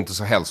 Kanske inte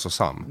så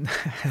hälsosam.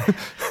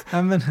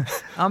 Ja, men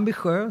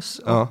ambitiös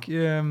och...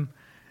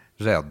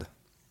 Rädd.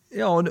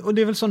 Ja, och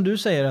det är väl som du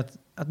säger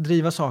att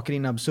driva saker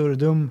in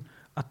absurdum.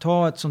 Att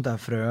ta ett sånt där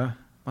frö.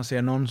 Man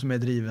ser någon som är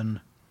driven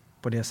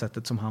på det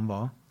sättet som han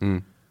var.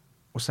 Mm.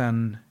 Och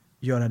sen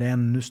göra det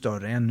ännu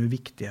större, ännu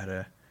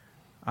viktigare.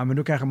 Ja, men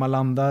då kanske man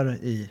landar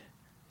i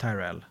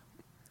Tyrell.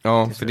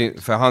 Ja,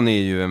 för han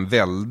är ju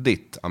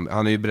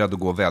han är ju beredd att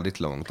gå väldigt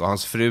långt. Och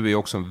hans fru är ju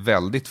också en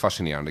väldigt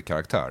fascinerande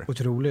karaktär.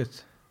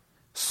 Otroligt.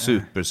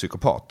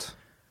 Superpsykopat.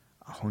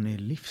 Hon är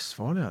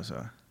livsfarlig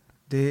alltså.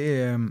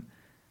 Det är...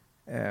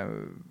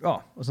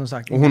 ja, och som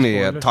sagt... Och hon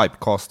är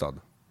typecastad.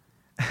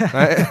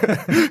 Nej.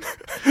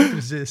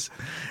 Precis.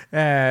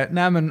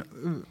 Nej, men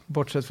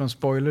bortsett från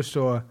spoilers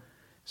så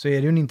är det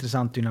ju en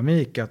intressant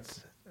dynamik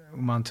att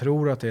man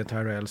tror att det är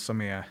Tyrell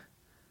som är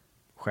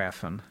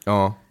chefen.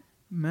 Ja.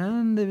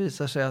 Men det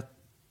visar sig att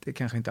det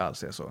kanske inte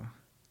alls är så.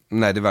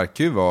 Nej, det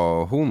verkar ju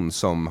vara hon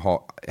som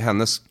har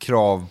hennes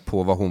krav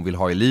på vad hon vill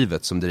ha i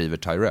livet som driver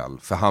Tyrell.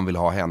 För han vill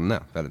ha henne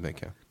väldigt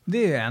mycket.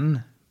 Det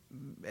är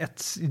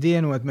det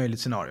är nog ett möjligt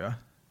scenario.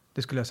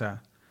 Det skulle jag säga.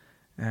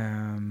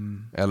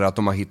 Eller att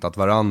de har hittat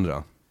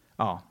varandra.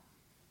 Ja,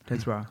 det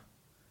tror jag.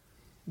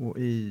 Och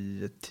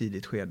i ett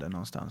tidigt skede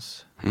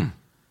någonstans.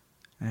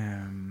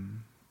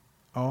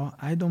 Ja,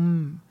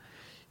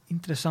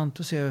 intressant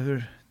att se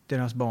hur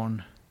deras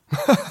barn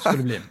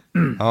skulle bli.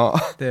 Ja.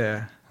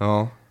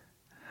 Ja.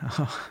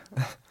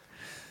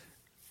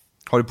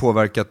 Har det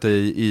påverkat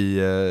dig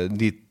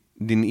i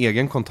din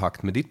egen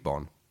kontakt med ditt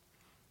barn?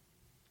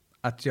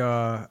 Att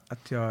jag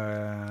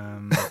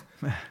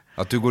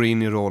att du går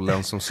in i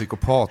rollen som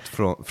psykopat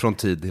från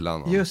tid till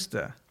annan. Just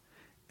det.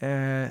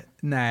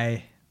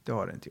 Nej, det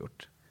har det inte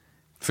gjort.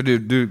 För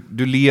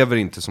du lever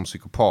inte som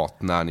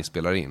psykopat när ni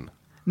spelar in?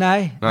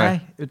 Nej,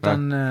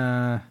 utan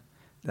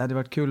det hade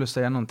varit kul att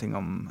säga någonting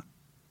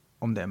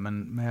om det,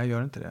 men jag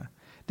gör inte det.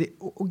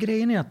 Och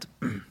grejen är att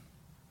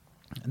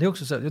det är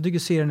också så, jag tycker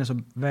serien är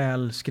så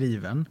väl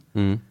skriven.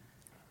 Mm.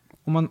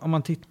 Om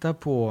man tittar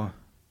på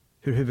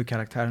hur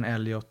huvudkaraktären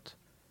Elliot,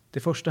 det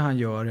första han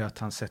gör är att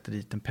han sätter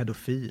dit en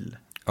pedofil.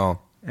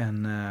 Ja.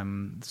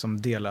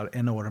 Som delar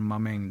enorma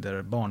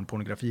mängder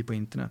barnpornografi på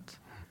internet.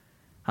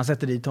 Han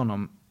sätter dit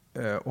honom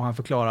och han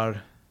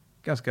förklarar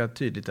ganska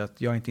tydligt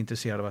att jag är inte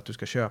intresserad av att du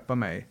ska köpa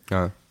mig.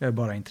 Ja. Jag är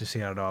bara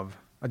intresserad av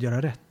att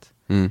göra rätt.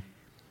 Mm.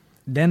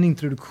 Den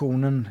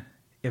introduktionen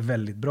är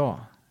väldigt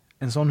bra.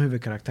 En sån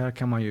huvudkaraktär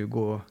kan man ju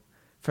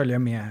följa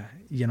med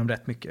genom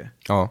rätt mycket.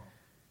 Ja.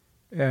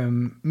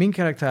 Min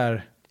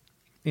karaktär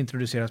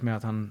introduceras med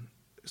att han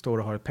står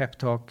och har ett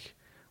peptalk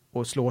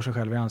och slår sig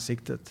själv i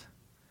ansiktet.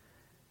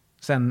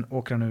 Sen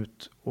åker han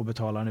ut och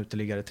betalar en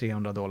uteliggare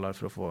 $300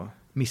 för att få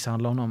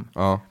misshandla honom.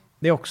 Ja.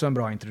 Det är också en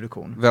bra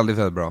introduktion. Väldigt,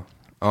 väldigt bra.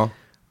 Ja.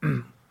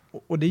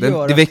 Och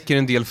det väcker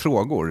en del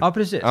frågor. Ja,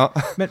 precis. Ja.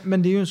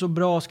 Men det är ju en så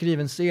bra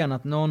skriven scen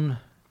att någon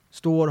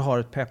står och har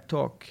ett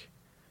peptalk.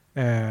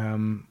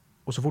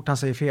 Och så fort han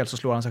säger fel så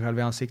slår han sig själv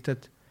i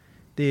ansiktet.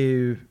 Det är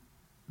ju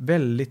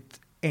väldigt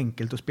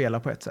enkelt att spela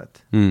på ett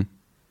sätt. Mm.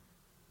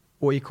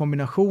 Och i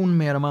kombination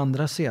med de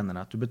andra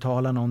scenerna, att du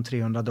betalar någon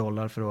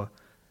 $300 för att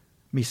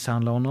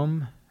misshandla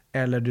honom,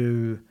 eller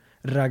du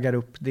raggar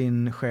upp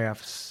din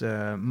chefs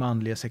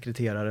manliga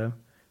sekreterare,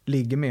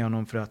 ligger med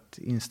honom för att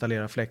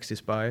installera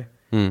FlexiSpy.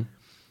 Mm.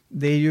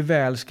 Det är ju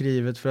väl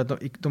skrivet för att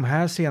de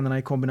här scenerna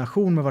i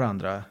kombination med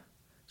varandra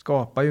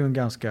skapar ju en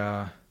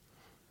ganska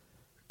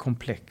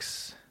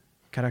komplex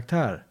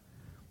karaktär.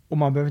 Och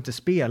man behöver inte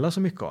spela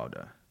så mycket av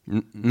det.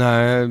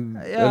 Nej,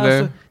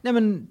 alltså, nej,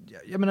 men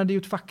jag menar, det är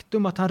ju ett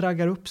faktum att han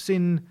raggar upp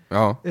sin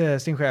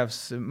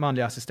chefs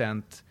manliga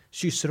assistent,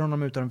 kysser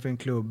honom utanför en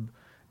klubb,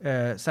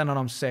 sen har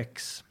de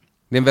sex.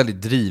 Det är en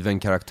väldigt driven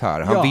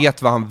karaktär. Han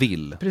vet vad han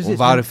vill. Precis, och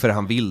varför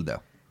han vill det.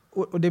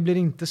 Och det blir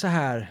inte så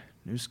här,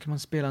 nu ska man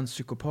spela en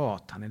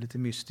psykopat, han är lite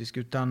mystisk,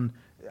 utan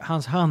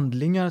hans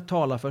handlingar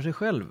talar för sig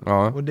själv.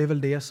 Ja. Och det är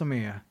väl det som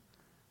är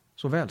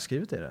så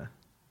välskrivet i det.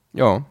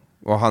 Ja,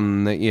 och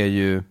han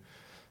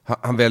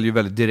väljer ju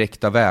väldigt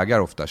direkta vägar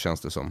ofta,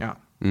 känns det som. Ja.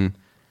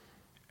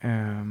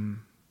 Mm.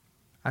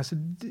 Alltså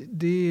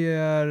det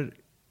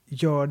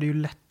gör det ju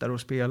lättare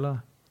att spela.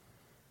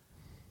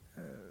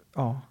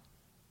 Ja.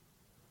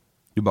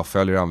 Du bara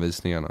följer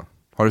anvisningarna.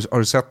 Har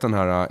du sett den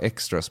här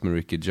Extras med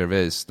Ricky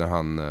Gervais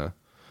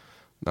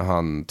när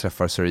han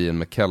träffar Sir Ian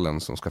McKellen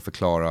som ska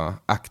förklara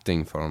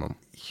acting för honom?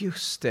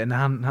 Just det, när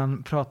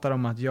han pratar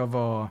om att jag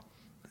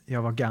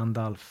var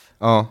Gandalf.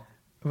 Ja.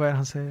 Vad är det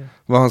han säger?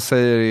 Vad han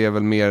säger är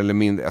väl mer eller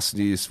mindre, alltså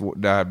det är svårt,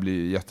 det här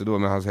blir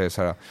jättedåligt, men han säger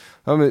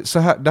så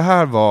här, det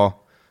här var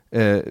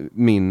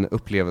min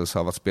upplevelse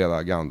av att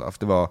spela Gandalf.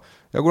 Det var,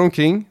 jag går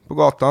omkring på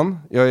gatan,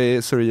 jag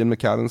är Sir Ian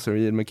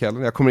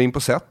McKellen, jag kommer in på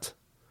set,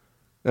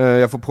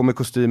 jag får på mig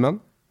kostymen,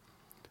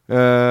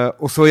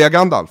 och så är jag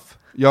Gandalf.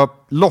 Jag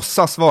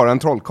låtsas vara en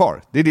trollkarl,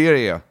 det är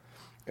det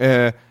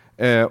är.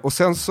 Och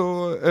sen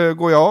så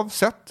går jag av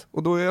set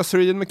och då är jag Sir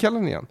Ian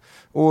McKellen igen.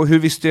 Och hur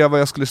visste jag vad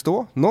jag skulle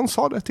stå? Någon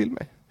sa det till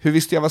mig. Hur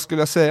visste jag vad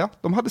skulle jag säga?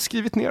 De hade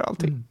skrivit ner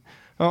allting.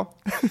 Ja.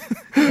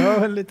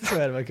 Ja, lite så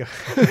är det verkar.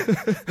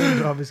 En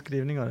bra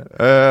beskrivning av det.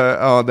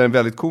 Ja, den är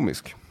väldigt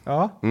komisk.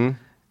 Ja.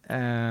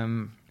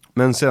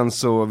 Men sen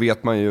så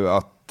vet man ju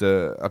att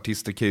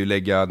artister kan ju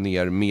lägga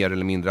ner mer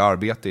eller mindre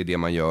arbete i det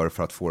man gör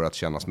för att få det att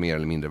kännas mer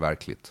eller mindre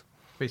verkligt.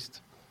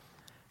 Visst.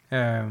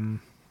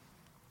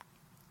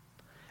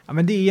 Ja,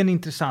 men det är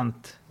en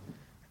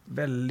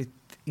väldigt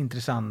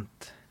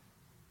intressant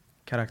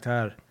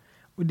karaktär.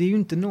 Och det är ju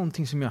inte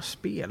någonting som jag har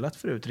spelat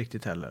förut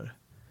riktigt heller.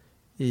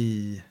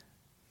 I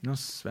någon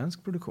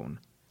svensk produktion.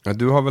 Ja,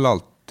 du har väl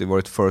alltid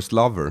varit first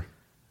lover?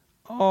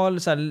 Ja, eller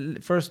så här,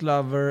 first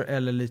lover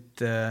eller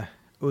lite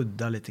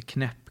udda, lite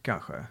knäpp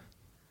kanske.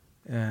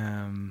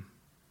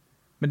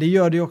 Men det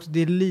gör det ju också, det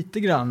är lite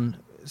grann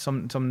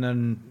som när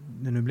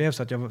det nu blev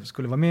så att jag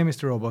skulle vara med i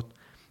Mr. Robot.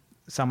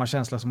 Samma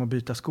känsla som att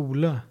byta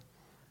skola.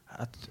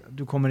 Att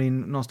du kommer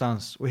in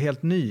någonstans och är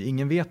helt ny.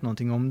 Ingen vet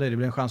någonting om dig. Det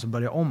blir en chans att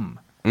börja om.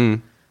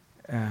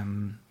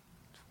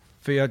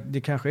 För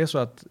det kanske är så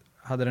att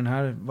hade den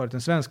här varit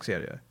en svensk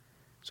serie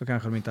så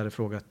kanske de inte hade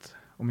frågat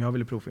om jag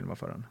ville provfilma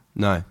för den.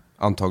 Nej,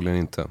 antagligen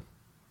inte.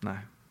 Nej.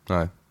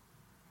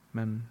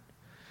 Men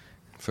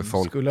för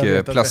folk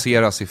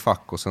placeras i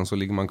fack och sen så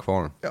ligger man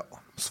kvar. Ja.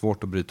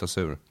 Svårt att bryta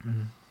sig ur.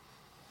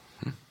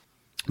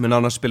 Men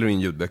annars spelar du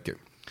in ljudböcker.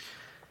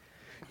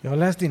 Jag har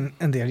läst in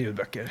en del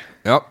ljudböcker.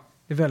 Ja.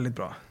 Det är väldigt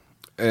bra.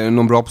 Är det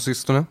någon bra på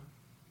sistone?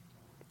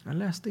 Jag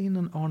läste in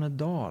en Arne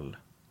Dahl.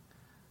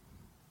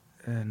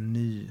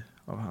 Ny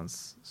av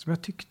hans. Som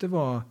jag tyckte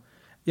var...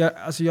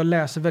 Jag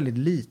läser väldigt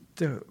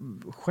lite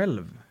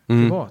själv.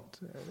 Privat.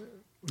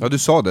 Ja, du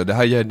sa det. Det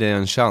här ger dig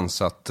en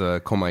chans att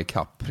komma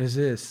ikapp.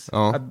 Precis.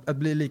 Ja. Att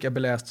bli lika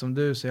beläst som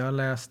du. Så jag har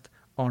läst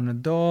Arne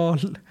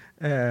Dahl.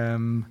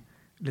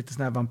 Lite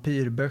såna här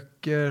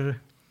vampyrböcker.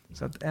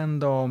 Så att en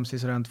dag om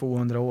sådär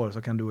 200 år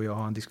så kan du och jag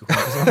ha en diskussion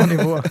på samma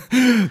nivå.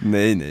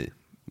 Nej.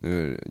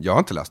 Jag har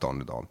inte läst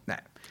Arne Dahl. Nej.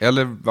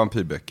 Eller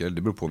vampyrböcker.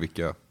 Det beror på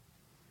vilka.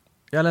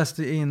 Jag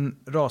läste in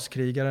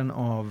Raskrigaren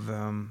av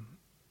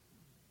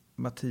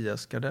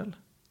Mattias Gardell.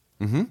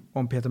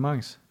 Om Peter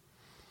Mangs.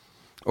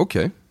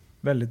 Okej.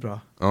 Väldigt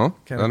bra. Ja,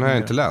 den har jag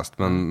inte läst.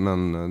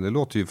 Men det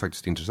låter ju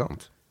faktiskt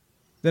intressant.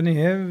 Den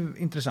är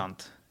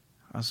intressant.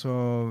 Alltså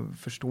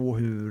förstå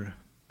hur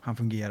han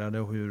fungerade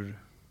och hur...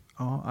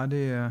 Ja,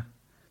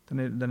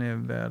 den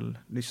är väl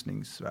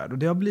lyssningsvärd. Och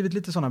det har blivit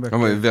lite sådana böcker.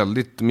 Han var ju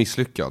väldigt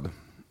misslyckad.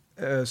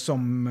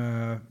 Som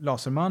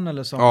Laserman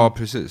eller som... Ja,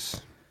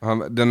 precis.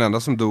 Den enda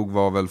som dog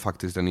var väl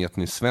faktiskt en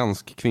etnisk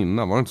svensk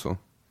kvinna, var det inte så?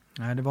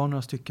 Nej, det var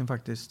några stycken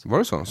faktiskt. Var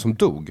det så? Som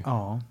dog?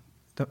 Ja.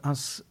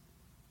 Hans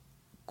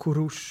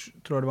Kourouche,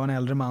 tror jag det var en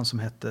äldre man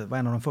som var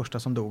en av de första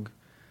som dog.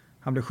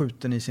 Han blev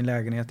skjuten i sin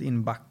lägenhet,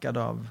 inbackad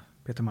av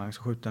Peter Mangs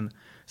och skjuten.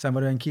 Sen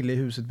var det en kille i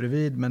huset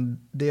bredvid,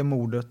 men det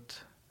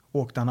mordet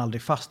åkte han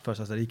aldrig fast för.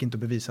 Så det gick inte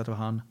att bevisa att det var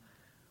han.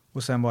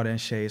 Och sen var det en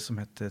tjej som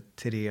hette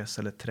Therese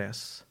eller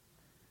Tress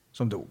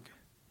som dog.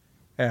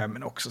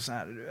 Men också så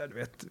här, du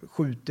vet,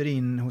 skjuter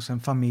in hos en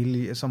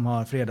familj som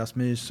har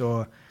fredagsmys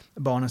och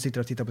barnen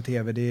sitter och tittar på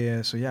tv. Det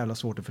är så jävla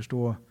svårt att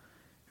förstå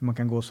hur man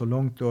kan gå så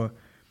långt. Och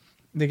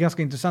det är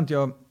ganska intressant.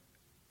 Jag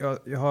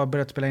har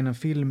börjat spela in en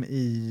film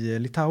i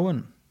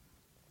Litauen.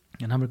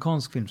 En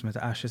amerikansk film som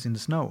heter Ashes in the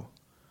Snow.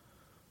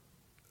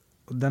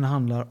 Och den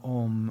handlar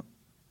om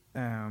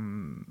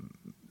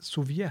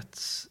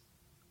Sovjets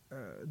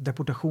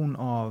deportation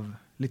av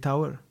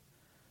litauer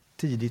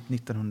tidigt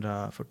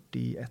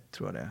 1941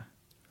 tror jag det är.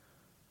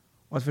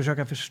 Och att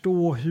försöka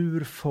förstå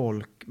hur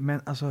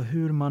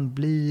hur man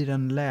blir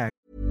en läge.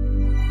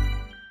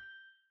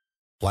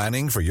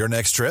 Planning for your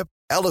next trip?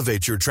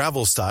 Elevate your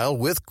travel style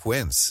with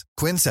Quince.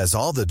 Quince has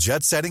all the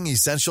jet-setting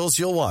essentials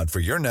you'll want for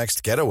your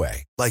next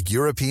getaway, like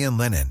European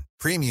linen,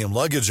 premium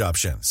luggage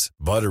options,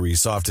 buttery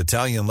soft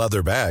Italian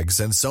leather bags,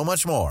 and so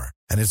much more.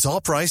 And it's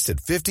all priced at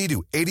 50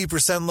 to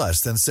 80%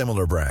 less than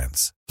similar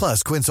brands.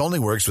 Plus, Quince only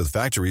works with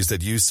factories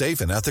that use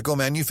safe and ethical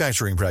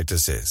manufacturing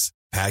practices.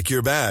 Pack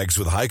your bags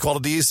with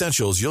high-quality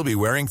essentials you'll be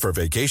wearing for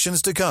vacations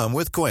to come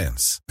with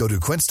Quince. Go to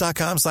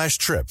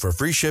quince.com/trip for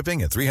free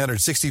shipping and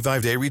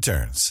 365-day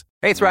returns.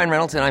 Hey, it's Ryan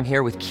Reynolds, and I'm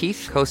here with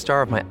Keith,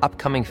 co-star of my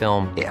upcoming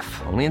film,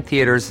 If, only in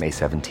theaters May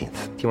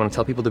 17th. Do you want to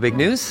tell people the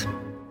big news?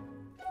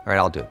 All right,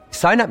 I'll do it.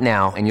 Sign up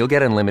now and you'll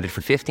get unlimited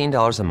for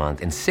 $15 a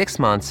month and 6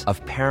 months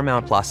of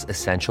Paramount Plus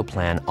Essential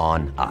Plan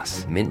on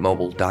us.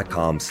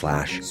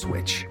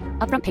 Mintmobile.com/switch.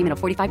 Upfront payment of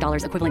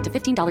 $45 equivalent to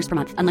 $15 per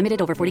month.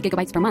 Unlimited over 40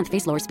 gigabytes per month.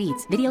 Face lower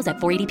speeds. Videos at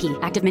 480p.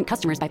 Active Mint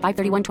customers by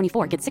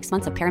 531.24 get 6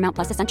 months of Paramount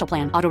Plus Essential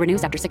Plan. Auto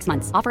renews after 6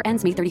 months. Offer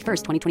ends May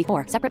 31st,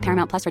 2024. Separate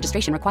Paramount Plus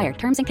registration required.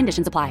 Terms and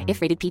conditions apply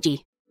if rated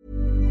PG.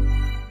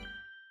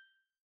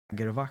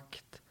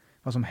 Vakt.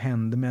 Vad som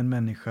händer med en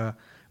människa.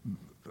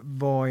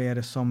 Vad är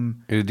det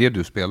som... Är det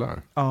du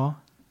spelar? Ja,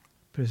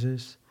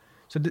 precis.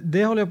 Så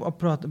det håller jag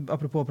på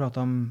apropå att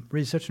prata om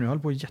research nu. Jag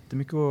håller på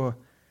jättemycket och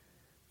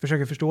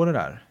försöker förstå det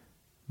där.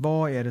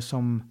 Vad är det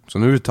som... Så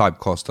nu är du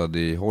typecastad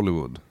i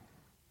Hollywood?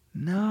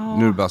 No.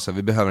 Nu är det bara så här,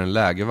 vi behöver en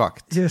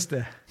lägervakt. Just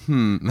det.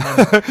 Men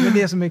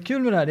det som är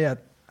kul med det här är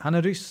att han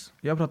är ryss.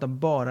 Jag pratar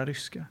bara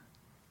ryska.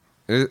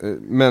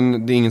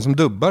 Men det är ingen som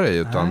dubbar dig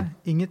utan...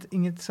 Nej,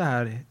 inget så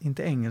här,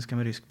 inte engelska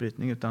med rysk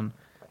brytning utan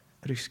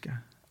ryska.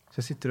 Så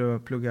jag sitter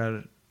och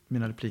pluggar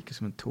mina repliker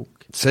som en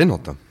tok. Säg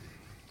något då.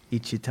 И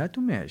читать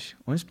умеешь,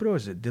 он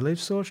спросит, делай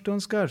все, что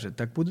он скажет,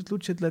 так будет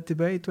лучше для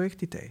тебя и твоих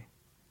детей.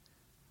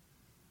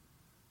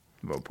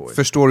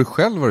 Förstår du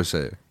själv vad du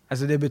säger?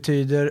 Alltså det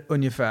betyder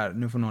ungefär,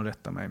 nu får någon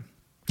rätta mig.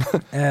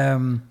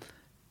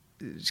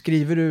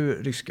 Skriver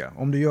du ryska,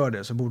 om du gör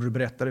det så borde du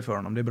berätta det för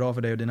honom. Det är bra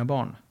för dig och dina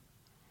barn.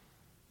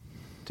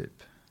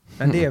 Typ.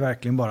 Men det är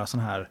verkligen bara sån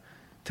här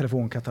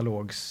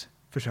telefonkatalogs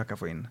försöka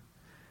få in.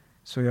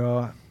 Så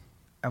jag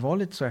var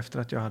lite så efter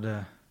att jag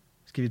hade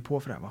skrivit på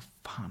för det här. Vad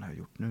fan har jag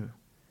gjort nu?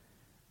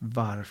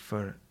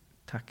 Varför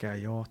tackar jag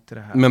ja till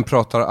det här? Men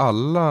pratar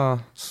alla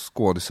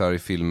skådisar i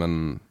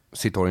filmen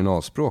sitt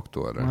originalspråk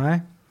då eller?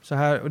 Nej, så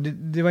här, och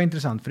det var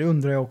intressant för det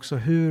undrar jag också,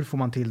 hur får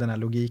man till den här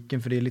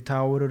logiken? För det är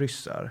litauer och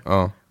ryssar.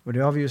 Ja. Och det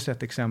har vi ju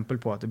sett exempel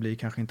på att det blir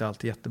kanske inte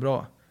alltid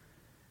jättebra.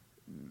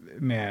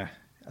 Med,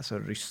 alltså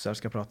ryssar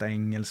ska prata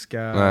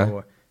engelska. Nej.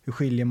 Och hur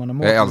skiljer man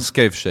dem åt? Jag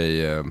älskar i och för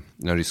sig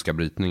den ryska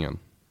brytningen.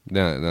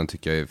 Den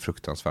tycker jag är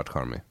fruktansvärt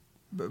charmig.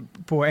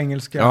 På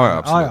engelska? Ja,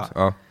 absolut.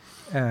 Ja.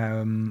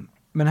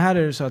 Men här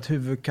är det så att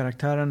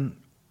huvudkaraktären,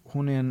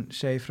 hon är en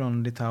tjej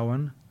från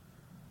Litauen.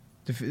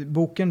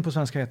 Boken på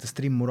svenska heter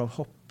Strimmor av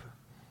hopp.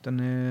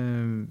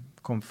 Den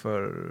kom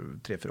för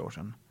 3-4 år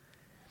sedan.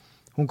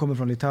 Hon kommer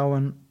från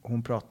Litauen och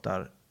hon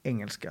pratar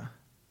engelska.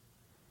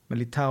 Men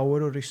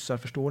litauer och ryssar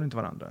förstår inte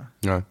varandra.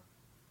 Nej.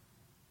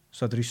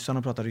 Så att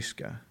ryssarna pratar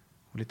ryska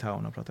och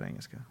litauerna pratar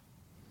engelska.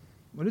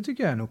 Och det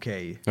tycker jag är en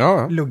okej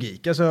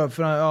logik. Alltså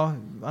för,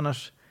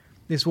 annars,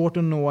 det är svårt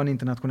att nå en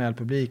internationell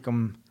publik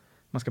om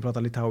man ska prata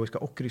litauiska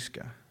och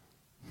ryska.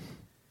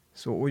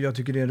 Så, och jag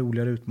tycker det är en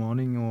roligare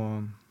utmaning.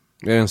 Och...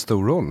 Är det en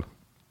stor roll?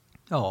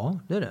 Ja,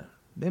 det är det.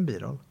 Det är en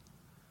biroll.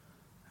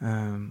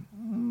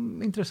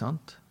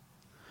 Intressant.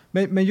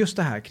 Men just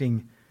det här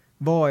kring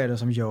vad är det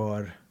som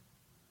gör...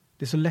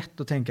 Det är så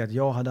lätt att tänka att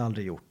jag hade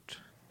aldrig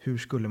gjort. Hur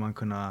skulle man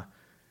kunna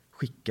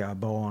skicka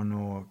barn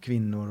och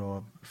kvinnor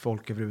och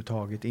folk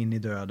överhuvudtaget in i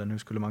döden? Hur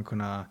skulle man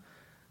kunna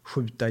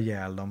skjuta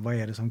ihjäl dem? Vad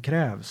är det som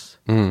krävs?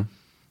 Mm.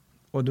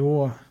 Och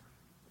då...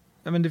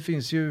 Ja, men det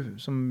finns ju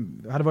som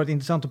hade varit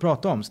intressant att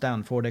prata om.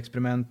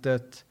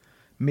 Stanford-experimentet,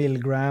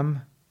 Milgram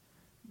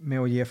med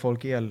att ge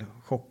folk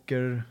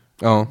elchocker.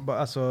 Ja.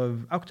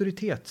 Alltså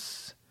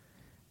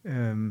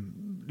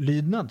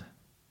auktoritetslydnad.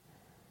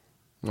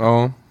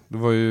 Ja, det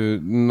var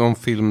ju någon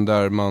film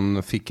där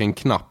man fick en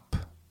knapp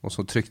och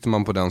så tryckte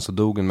man på den så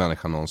dog en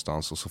människa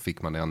någonstans och så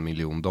fick man $1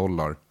 million.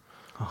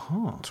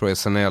 Aha. Jag tror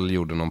SNL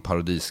gjorde någon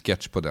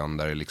parodisketch på den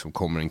där det liksom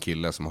kommer en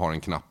kille som har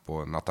en knapp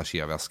och en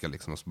attachéväska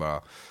liksom och så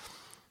bara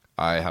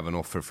I have an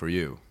offer for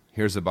you.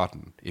 Here's a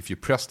button. If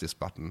you press this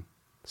button,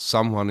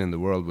 someone in the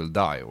world will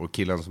die. Och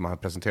killen som han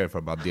presenterat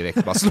för bara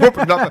direkt bara slår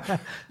på knappen.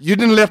 You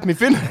didn't let me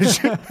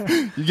finish. You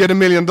get $1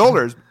 million.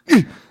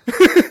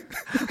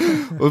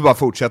 Och bara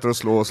fortsätter att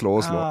slå.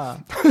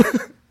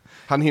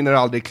 Han hinner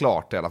aldrig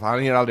klart i alla fall. Han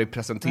hinner aldrig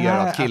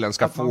presentera att killen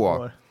ska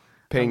få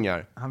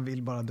pengar. Han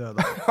vill bara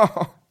döda.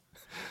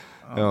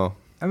 Ja.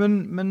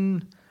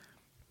 Men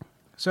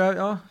så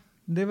ja,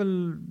 det är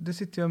väl, det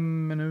sitter jag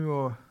med nu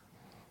och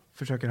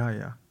försöker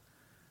haja.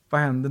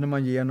 Vad händer när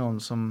man ger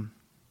någon som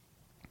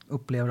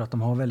upplever att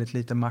de har väldigt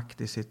lite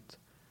makt i sitt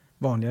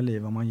vanliga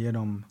liv, om man ger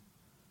dem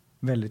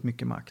väldigt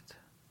mycket makt?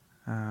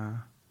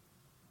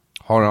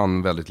 Har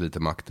han väldigt lite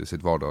makt i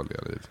sitt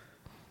vardagliga liv?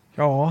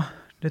 Ja,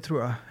 det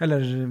tror jag.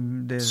 Eller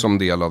det... Som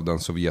del av den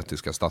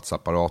sovjetiska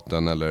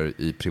statsapparaten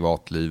eller i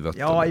privatlivet?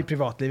 Ja, eller? i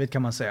privatlivet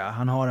kan man säga.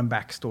 Han har en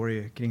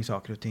backstory kring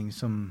saker och ting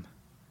som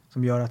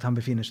gör att han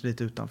befinner sig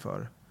lite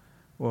utanför.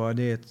 Och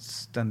det är ett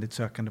ständigt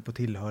sökande på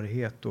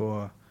tillhörighet.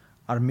 Och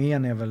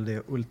armén är väl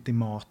det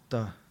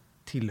ultimata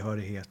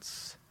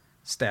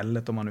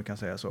tillhörighetsstället, om man nu kan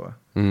säga så.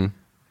 Mm.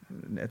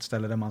 Ett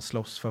ställe där man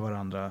slåss för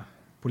varandra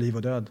på liv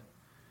och död.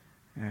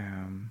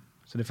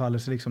 Så det faller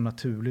sig liksom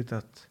naturligt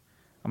att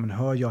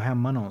hör jag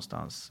hemma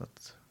någonstans,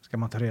 att ska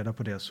man ta reda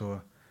på det, så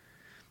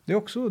det är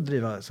också att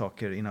driva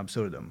saker in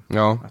absurdum.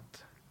 Ja.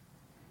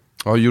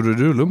 Ja, gjorde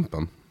du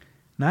lumpen?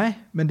 Nej,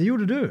 men det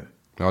gjorde du.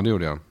 Ja, det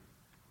gjorde jag.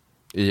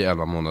 I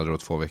 11 månader och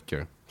 2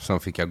 veckor. Sen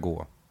fick jag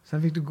gå.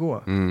 Sen fick du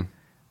gå? Mm.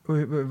 Och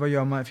vad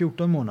gör man?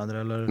 14 månader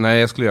eller? Nej,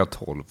 jag skulle göra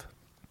 12.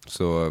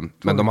 Så, 12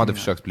 men de hade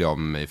försökt bli av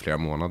med mig i flera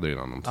månader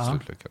innan de till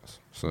slut lyckades.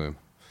 Så.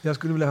 Jag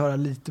skulle vilja höra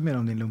lite mer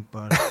om din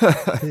lumpar.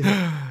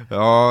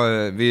 Ja,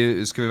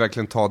 ska vi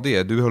verkligen ta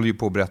det? Du höll ju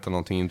på att berätta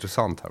någonting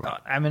intressant här. Va?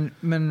 Ja,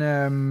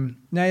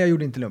 nej, jag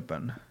gjorde inte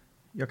lumpen.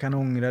 Jag kan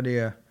ångra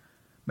det.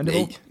 Men det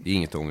det är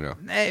inget att ångra.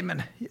 Nej,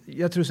 men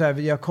jag tror så här,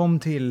 jag kom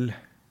till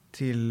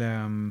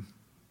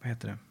vad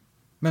heter det?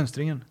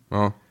 Mönstringen.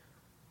 Ja.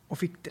 Och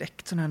fick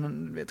direkt sån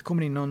här,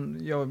 kommer in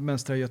någon, jag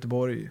mönstrar i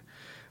Göteborg.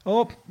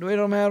 Ja, då är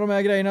det de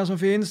här grejerna som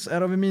finns.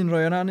 Här har vi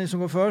minröjarna, ni som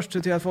går först.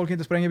 Se till att folk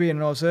inte spränger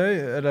benen av sig.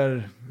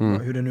 Eller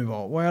hur det nu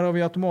var. Och här har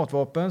vi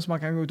automatvapen så man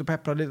kan gå ut och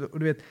peppra lite. Och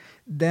du vet,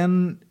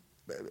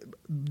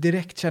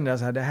 direkt kände jag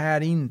så här, det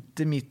här är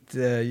inte mitt,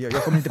 jag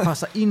kommer inte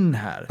passa in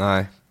här.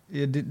 Nej.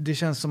 Det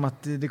känns som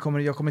att jag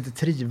kommer inte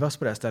trivas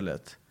på det här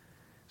stället.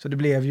 Så det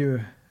blev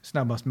ju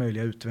snabbast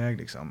möjliga utväg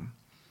liksom.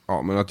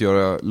 Ja, men att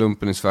göra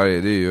lumpen i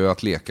Sverige, det är ju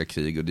att leka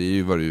krig. Och det är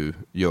ju vad du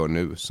gör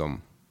nu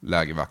som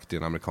lägervakt i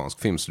en amerikansk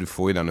film. Så du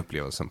får ju den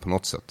upplevelsen på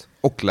något sätt.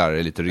 Och lära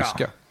dig lite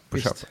ryska på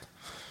köpet.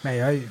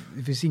 Nej,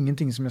 det finns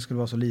ingenting som jag skulle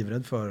vara så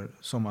livrädd för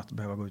som att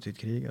behöva gå ut i ett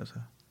krig.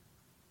 Alltså.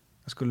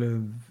 Jag skulle...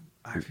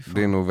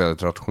 Det är nog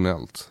väldigt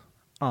rationellt.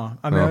 Ja,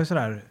 men jag är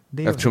sådär...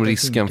 Eftersom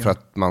risken för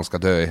att man ska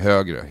dö är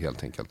högre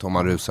helt enkelt. Om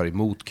man rusar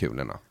emot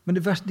kulorna. Men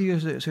det värsta är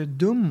ju så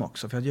dum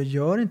också. För att jag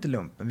gör inte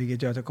lumpen.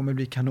 Vilket gör att jag kommer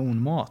bli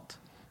kanonmat.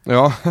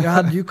 Ja. Jag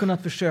hade ju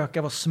kunnat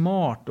försöka vara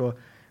smart och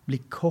bli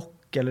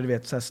kock. Eller du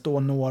vet, så här, stå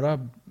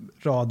några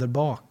rader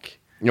bak.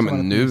 Ja,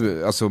 men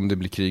nu, alltså om det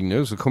blir krig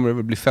nu så kommer det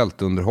väl bli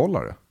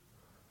fältunderhållare.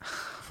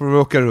 Får du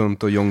åka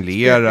runt och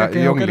jonglera. Jag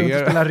kan åka runt och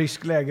spela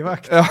rysk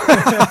lägervakt.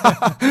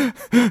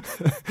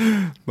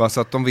 Bara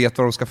så att de vet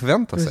vad de ska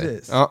förvänta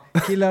sig. Ja.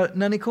 Killar,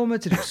 när ni kommer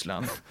till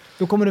Ryssland,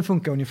 då kommer det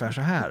funka ungefär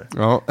så här.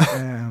 Ja.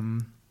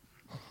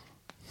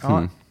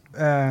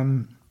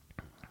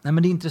 Nej,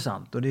 men det är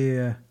intressant. Och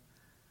det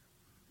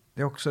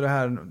är också det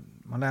här,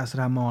 man läser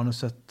det här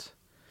manuset.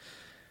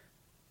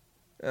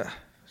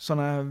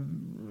 Sådana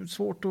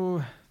svårt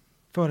att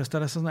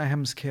föreställa sig sådana här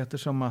hemskheter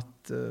som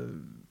att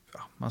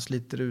man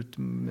sliter ut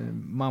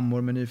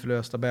mammor med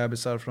nyförlösta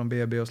bebisar från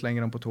BB och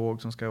slänger dem på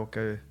tåg som ska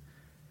åka i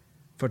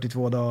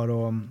 42 dagar.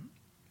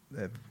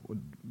 Och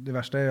det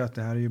värsta är ju att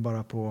det här är ju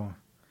bara på...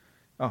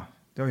 Ja,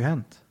 det har ju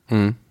hänt.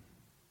 Mm.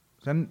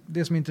 Sen,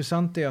 det som är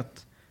intressant är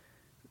att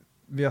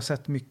vi har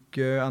sett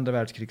mycket andra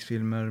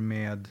världskrigsfilmer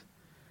med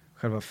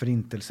själva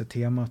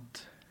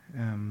förintelsetemat.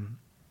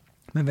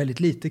 Men väldigt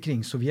lite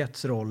kring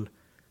Sovjets roll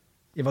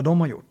i vad de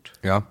har gjort.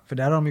 Ja. För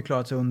där har de ju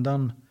klarat sig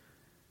undan.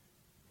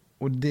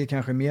 Och det är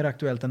kanske mer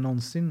aktuellt än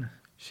någonsin.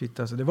 Shit,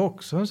 alltså det var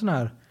också en sån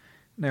här,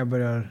 när jag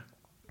börjar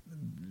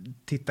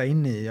titta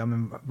in i,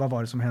 vad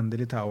var det som hände i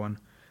Litauen?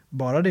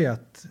 Bara det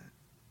att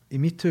i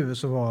mitt huvud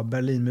så var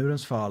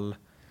Berlinmurens fall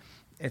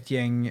ett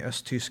gäng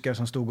östtyskar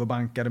som stod och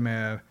bankade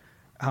med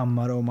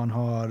hammare och man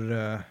har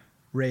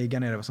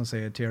Reagan är det vad som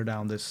säger tear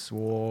down this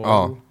wall.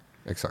 Ja,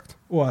 exakt.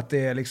 Och att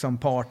det är liksom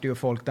party och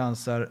folk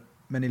dansar.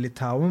 Men i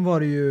Litauen var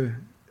det ju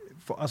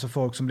alltså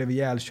folk som blev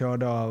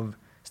ihjälkörda av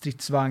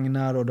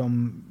stridsvagnar och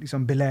de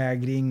liksom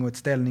belägring och ett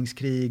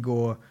ställningskrig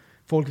och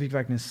folk fick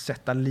verkligen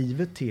sätta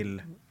livet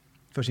till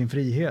för sin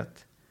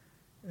frihet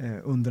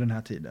under den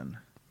här tiden.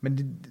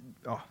 Men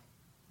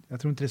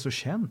jag tror inte det är så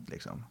känt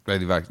liksom.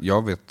 Nej,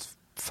 jag vet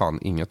fan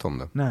inget om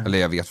det. Nej. Eller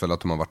jag vet väl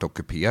att de har varit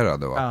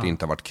ockuperade och att det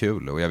inte har varit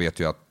kul. Och jag vet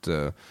ju att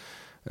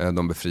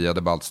de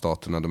befriade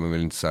baltstaterna, de är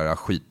väl inte så här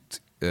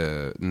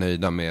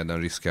nöjda med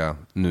den ryska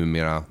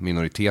numera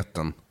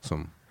minoriteten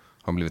som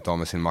har blivit av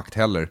med sin makt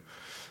heller.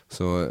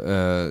 Så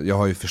jag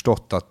har ju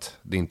förstått att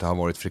det inte har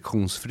varit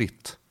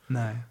friktionsfritt.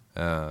 Nej.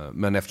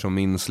 Men eftersom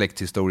min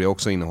släkthistoria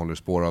också innehåller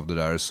spår av det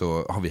där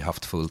så har vi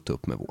haft fullt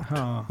upp med vårt.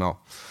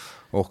 Ja.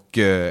 Och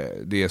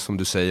det som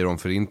du säger om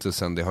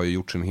förintelsen, det har ju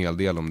gjorts en hel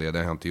del om det.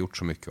 Det har inte gjort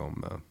så mycket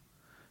om.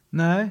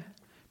 Nej,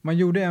 man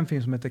gjorde en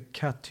film som heter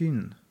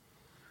Katyn.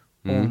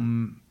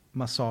 Om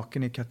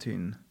massakern i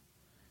Katyn.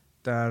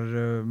 Där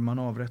man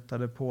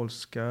avrättade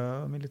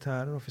polska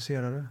militärer och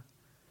officerare.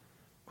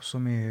 Och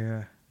som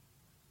är...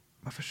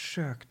 Man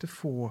försökte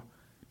få...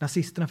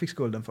 Nazisterna fick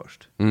skulden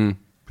först.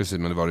 Precis,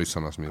 men det var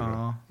ryssarna som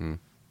gjorde det.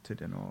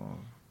 Tydligen. Och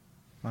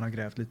man har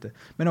grävt lite.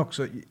 Men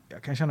också,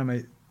 jag kan känna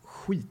mig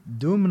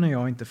skitdum när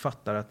jag inte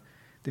fattar att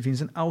det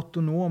finns en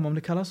autonom, om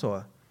det kallas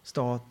så,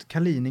 stat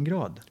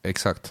Kaliningrad.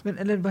 Exakt. Men,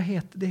 eller vad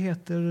heter det?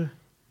 Heter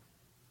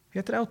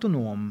det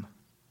autonom?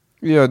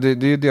 Ja,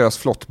 det är deras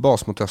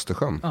flottbas mot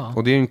Östersjön. Ja.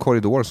 Och det är en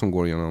korridor som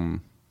går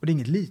genom... Och det är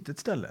inget litet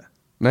ställe.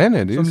 Nej,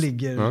 det är som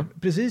ligger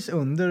precis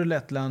under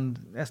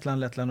Estland,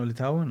 Lettland och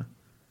Litauen.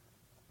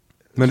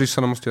 Men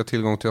ryssarna måste ju ha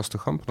tillgång till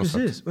Östersjön på något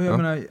sätt. Precis, och jag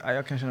menar,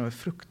 jag kan känna mig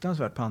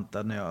fruktansvärt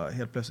pantad när jag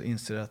helt plötsligt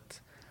inser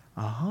att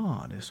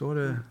det är så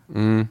det...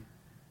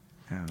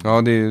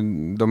 Ja,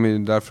 de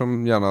är därför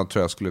de gärna,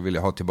 tror jag, skulle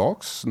vilja ha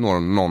tillbaks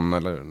någon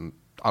eller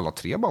alla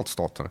 3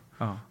 baltstater.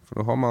 Ja. För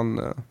då har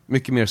man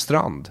mycket mer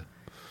strand.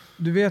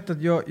 Du vet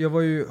att jag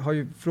har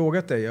ju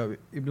frågat dig,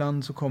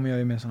 ibland så kommer jag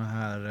ju med såna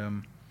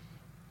här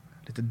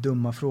lite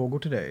dumma frågor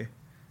till dig.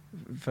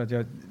 För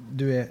att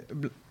du är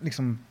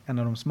liksom en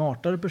av de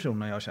smartare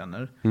personerna jag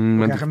känner.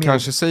 Men du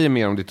kanske säger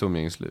mer om ditt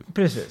umgängesliv.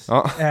 Precis.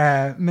 Ja.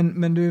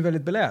 Men du är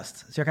väldigt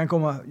beläst. Så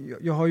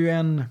jag har ju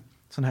en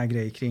sån här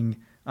grej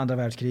kring andra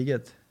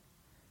världskriget.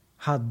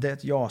 Hade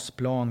ett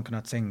JAS-plan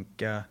kunnat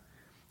sänka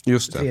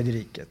Tredje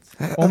riket?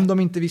 Om de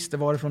inte visste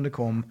varifrån det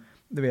kom,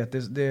 du vet,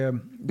 det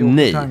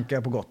åker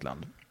tankar på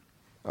Gotland.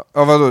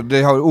 Ja, vadå?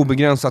 Det har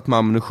obegränsat med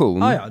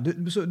ammunition.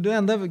 Så det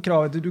enda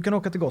kravet, du kan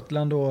åka till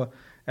Gotland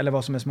eller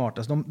vad som är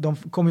smartast. De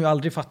kommer ju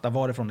aldrig fatta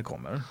varifrån det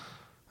kommer.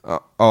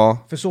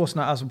 Ja. För så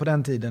snabbt, alltså på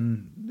den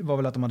tiden, det var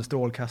väl att de hade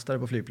strålkastare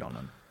på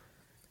flygplanen.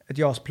 Ett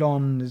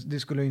JAS-plan, det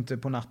skulle ju inte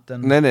på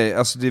natten... Nej,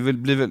 alltså det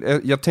blir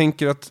väl... Jag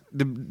tänker att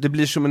det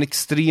blir som en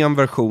extrem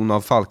version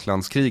av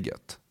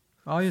Falklandskriget.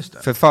 Ja, just det.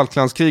 För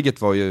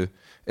Falklandskriget var ju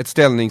ett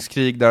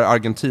ställningskrig där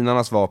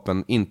argentinarnas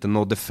vapen inte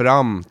nådde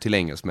fram till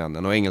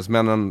engelsmännen, och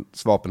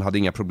engelsmännens vapen hade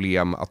inga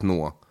problem att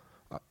nå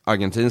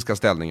argentinska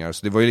ställningar.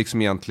 Så det var ju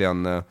liksom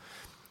egentligen,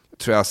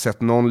 tror jag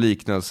sett någon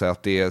liknelse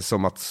att det är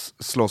som att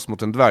slåss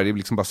mot en dvärg. Det är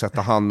liksom bara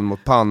sätta handen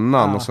mot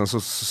pannan och sen så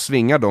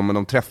svingar de, men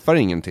de träffar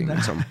ingenting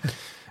liksom.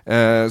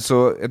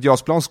 Så ett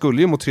JAS-plan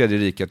skulle ju mot Tredje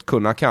riket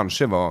kunna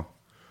kanske vara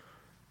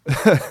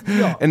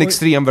en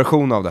extrem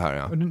version av det här.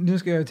 Ja. Och nu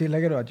ska jag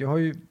tillägga då att jag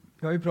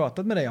har ju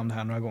pratat med dig om det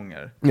här några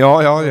gånger.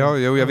 Ja,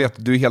 jag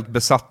vet. Du är helt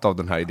besatt av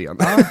den här idén.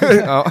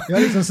 Jag har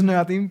liksom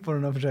snöat in på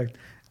den och försökt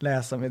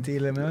läsa mig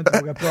till det, men jag har inte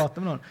vågat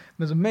prata med någon.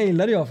 Men så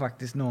mejlade jag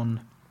faktiskt någon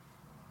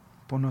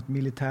på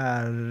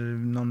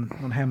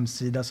någon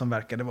hemsida som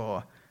verkade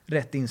vara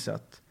rätt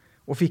insatt.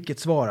 Och fick ett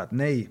svar att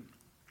nej,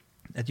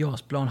 ett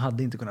JAS-plan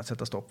hade inte kunnat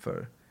sätta stopp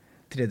för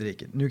Tredje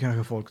riket. Nu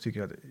kanske folk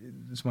tycker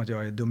som att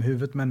jag är dum i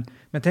huvudet, men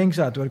tänk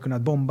så här att du hade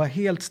kunnat bomba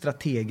helt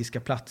strategiska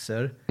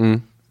platser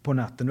på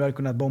natten. Du hade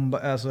kunnat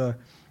bomba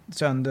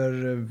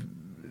sönder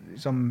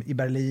som i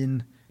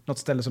Berlin, något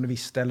ställe som du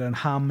visste, eller en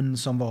hamn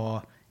som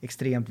var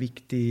extremt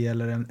viktig,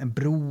 eller en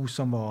bro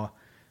som var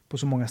på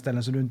så många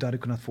ställen så du inte hade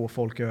kunnat få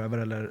folk över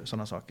eller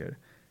sådana saker.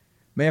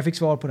 Men jag fick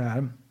svar på det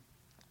här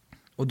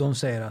och de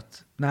säger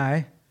att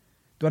nej,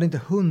 du hade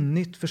inte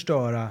hunnit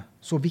förstöra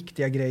så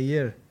viktiga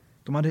grejer.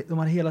 De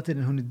hade hela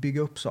tiden hunnit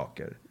bygga upp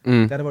saker.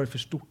 Det hade varit för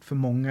stort för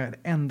många. Det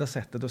enda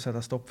sättet att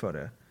sätta stopp för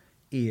det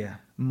är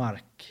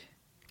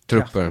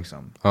marktrupper.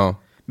 Liksom. Ja.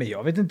 Men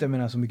jag vet inte, jag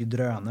menar så mycket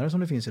drönare som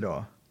det finns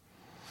idag.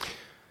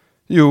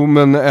 Jo,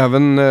 men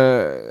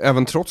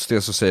även trots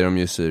det så säger de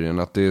ju i Syrien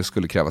att det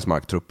skulle krävas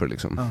marktrupper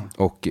liksom.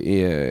 Och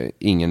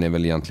ingen är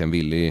väl egentligen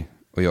villig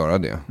att göra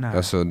det.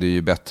 Alltså, det är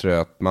ju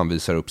bättre att man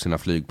visar upp sina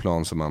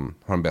flygplan så man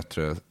har en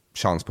bättre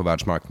chans på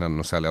världsmarknaden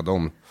att sälja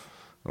dem.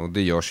 Och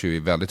det görs ju i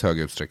väldigt hög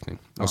utsträckning.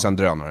 Och sen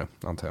drönare,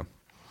 antar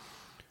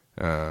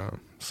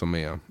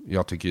jag.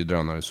 Jag tycker ju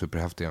drönare är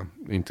superhäftiga.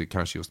 Inte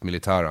kanske just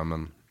militära,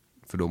 men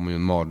för dem är ju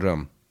en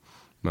mardröm.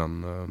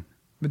 Men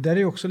där är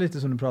ju också lite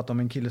som du pratar om,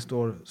 en kille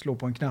slår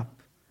på en knapp.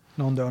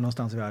 Någon dör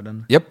någonstans i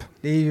världen. Japp.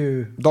 Det är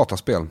ju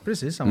dataspel.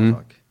 Precis samma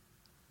sak.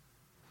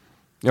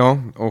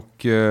 Ja,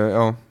 och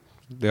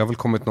det har väl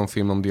kommit någon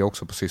film om det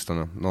också på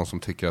sistone. Någon som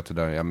tycker att det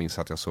där, jag minns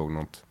att jag såg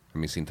något, jag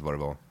minns inte vad det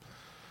var.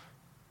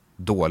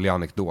 Dålig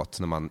anekdot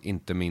när man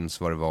inte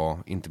minns vad det var,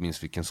 inte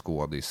minns vilken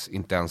skådis,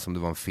 inte ens om det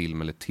var en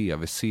film eller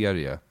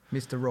tv-serie.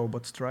 Mr.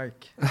 Robot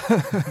Strike.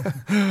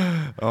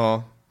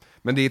 Ja,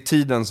 men det är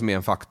tiden som är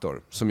en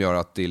faktor som gör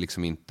att det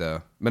liksom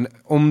inte... Men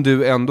om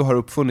du ändå har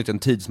uppfunnit en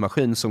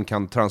tidsmaskin som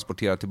kan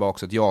transportera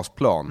tillbaka ett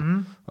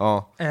JAS-plan.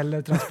 Ja.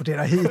 Eller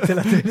transportera hit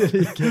hela tiden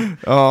riket.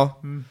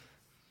 Ja.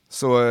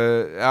 Så,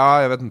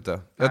 jag vet inte.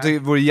 Jag tycker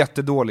det vore en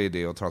jättedålig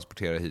idé att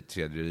transportera hit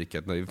Tredje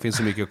riket. Det finns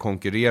så mycket att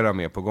konkurrera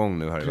med på gång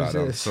nu här i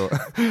världen. Så.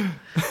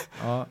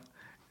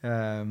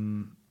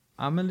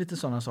 Men lite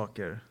sådana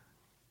saker.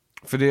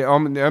 För det,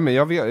 men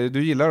jag vet,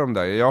 du gillar dem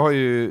där.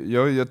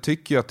 Jag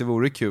tycker ju att det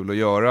vore kul att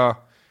göra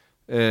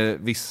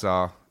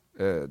vissa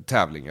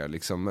tävlingar.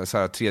 Liksom, så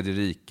här, Tredje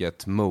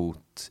riket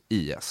mot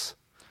IS.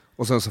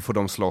 Och sen så får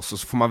de slåss och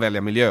så får man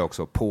välja miljö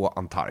också på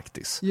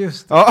Antarktis.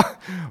 Just det. Ja,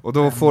 och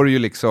då får du ju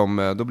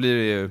liksom, då blir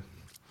det ju,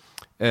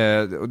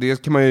 och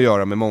det kan man ju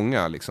göra med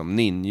många liksom,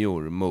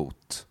 ninjor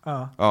mot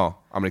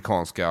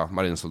amerikanska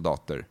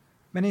marinsoldater.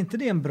 Men är inte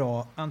det en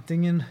bra,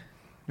 antingen,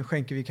 nu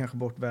skänker vi kanske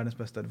bort världens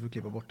bästa, du får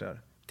klippa bort det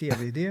här,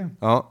 tv-idé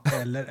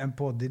eller en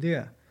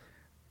poddidé.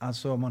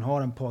 Alltså man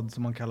har en podd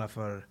som man kallar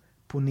för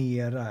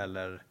Ponera,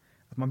 eller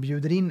att man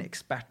bjuder in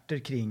experter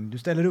kring, du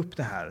ställer upp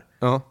det här.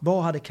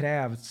 Vad hade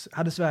krävts?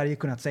 Hade Sverige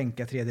kunnat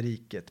sänka Tredje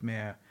riket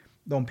med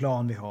de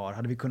plan vi har?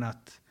 Hade vi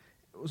kunnat...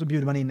 Och så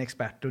bjuder man in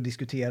experter och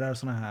diskuterar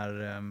såna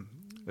här...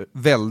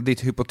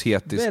 Väldigt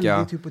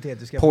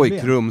hypotetiska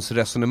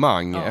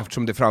pojkrumsresonemang,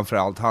 eftersom det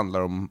framförallt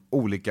handlar om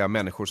olika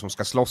människor som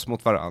ska slåss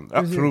mot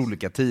varandra för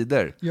olika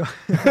tider. Jag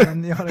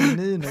har en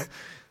ny nu.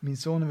 Min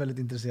son är väldigt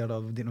intresserad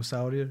av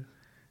dinosaurier.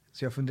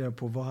 Så jag funderar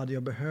på, vad hade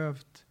jag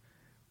behövt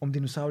om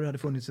dinosaurier hade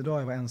funnits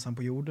idag, jag var ensam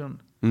på jorden.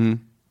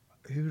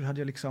 Hur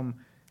hade jag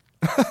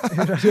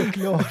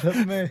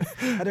klarat mig?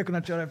 Hade jag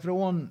kunnat köra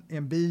ifrån i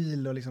en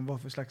bil och liksom,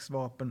 vad för slags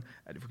vapen?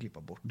 Nej, du får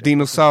klippa bort det.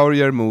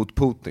 Dinosaurier mot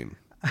Putin.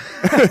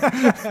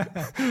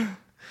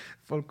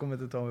 Folk kommer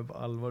inte ta mig på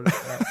allvar.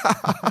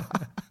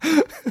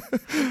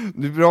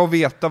 Det är bra att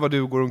veta vad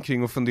du går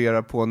omkring och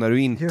funderar på när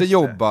du inte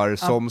jobbar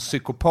som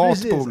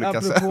psykopat på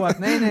olika sätt. Att,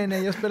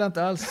 nej, jag spelar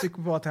inte alls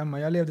psykopat hemma.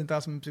 Jag levde inte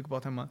alls som en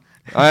psykopat hemma.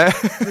 Nej.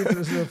 Jag sitter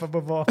och surfar på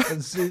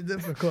vapensidor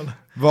för att kolla.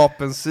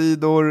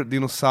 Vapensidor,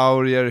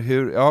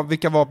 dinosaurier,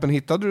 vilka vapen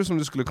hittade du som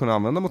du skulle kunna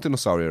använda mot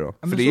dinosaurier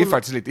då? För det är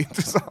faktiskt lite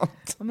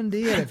intressant. Ja, men det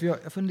är det, för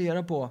jag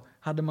funderar på,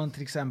 hade man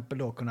till exempel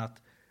då kunnat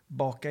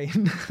baka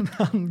in en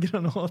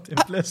handgranat i en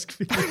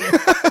fläskfilé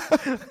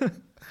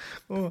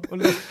och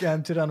läcka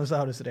en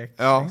Tyrannosaurus rex.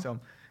 Liksom.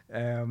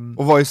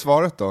 Och vad är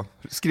svaret då?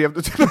 Skrev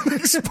du till någon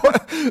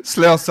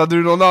slösade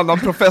du någon annan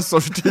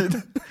professors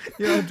tid?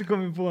 Jag har inte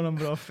kommit på någon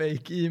bra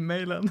fake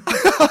e-mailen.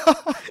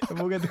 Jag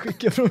vågar inte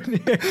skicka från min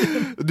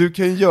egen. Du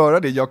kan ju göra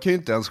det. Jag kan ju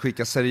inte ens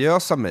skicka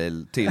seriösa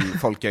mejl till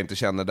folk jag inte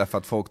känner därför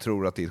att folk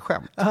tror att det är ett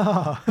skämt.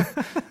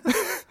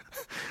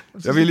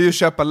 Jag ville ju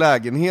köpa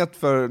lägenhet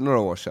för några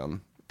år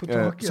sedan. På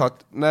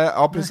taket?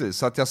 Precis.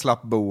 Så att jag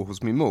slapp bo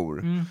hos min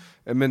mor.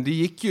 Men det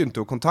gick ju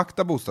inte att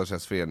kontakta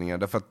bostadsrättsföreningar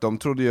därför att de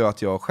trodde ju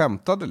att jag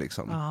skämtade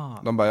liksom.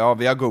 De bara,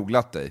 vi har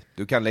googlat dig.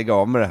 Du kan lägga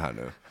av med det här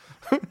nu.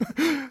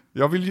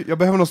 Jag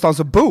behöver någonstans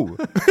att bo.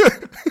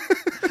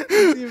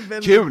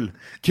 Kul!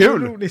 En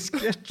rolig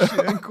sketch.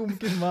 En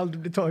komiker som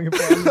aldrig blir tagen på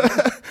allvar.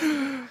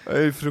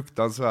 Det är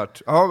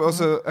fruktansvärt. Ja, och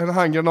så en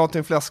handgranat i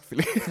en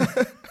fläskfilé.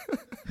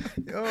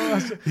 Ja,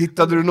 alltså,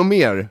 hittade du något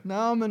mer?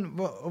 Nej, men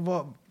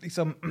vad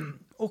liksom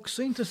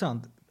också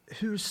intressant.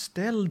 Hur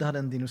ställd hade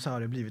en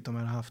dinosaurie blivit om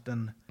jag hade haft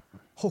en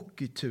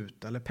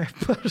hockeytuta eller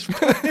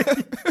pepparspray?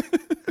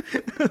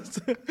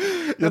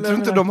 Jag tror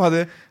inte de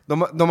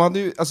hade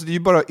ju, alltså det är ju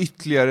bara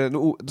ytterligare,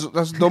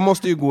 alltså de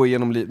måste ju gå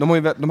igenom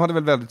livet, de hade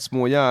väl väldigt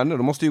små hjärnor,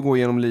 de måste ju gå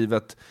igenom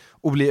livet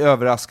och bli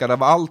överraskade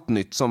av allt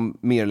nytt som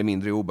mer eller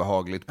mindre är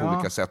obehagligt på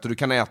olika sätt, och du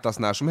kan ätas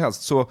när som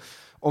helst. Så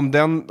om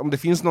det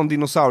finns någon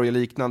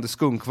dinosaurieliknande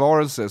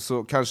skunkvarelse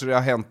så kanske det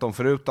har hänt dem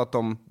förut att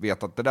de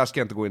vet att det där ska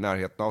jag inte gå i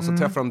närheten av. Så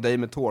träffar de dig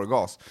med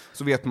tårgas,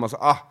 så vet man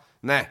så,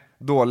 nej,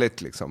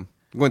 dåligt liksom.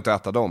 Det går inte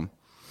att äta dem.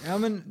 Ja,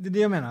 men det är det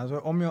jag menar. Alltså,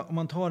 om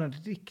man tar en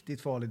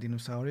riktigt farlig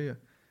dinosaurie,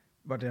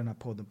 vart är den här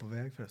podden på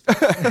väg förresten?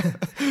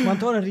 Om man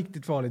tar en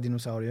riktigt farlig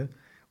dinosaurie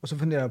och så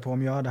funderar jag på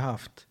om jag hade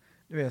haft,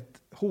 du vet,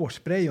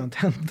 hårspray och en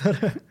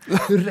tändare.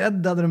 Hur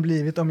rädd hade den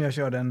blivit om jag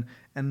körde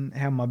en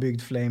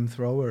hemmabyggd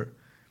flamethrower?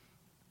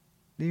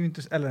 Det är ju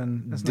inte, eller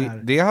en sån här.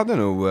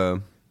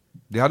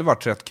 Det hade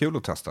varit rätt kul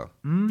att testa.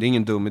 Det är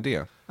ingen dum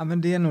idé. Ja,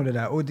 men det är nog det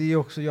där. Och det är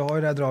också, jag har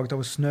ju det här draget av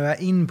att snöa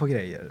in på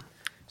grejer.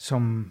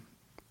 Som,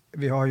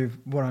 vi har ju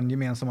våran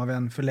gemensamma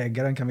vän,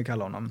 förläggaren kan vi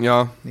kalla honom.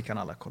 Ja. Ni kan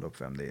alla kolla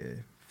upp vem det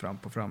är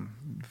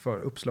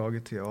för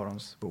uppslaget till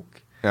Arons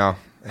bok. Ja.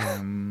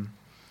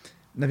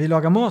 När vi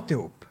lagar mat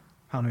ihop,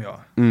 han och jag,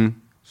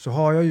 så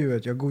har jag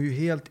ju jag går ju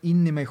helt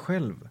in i mig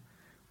själv.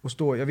 Och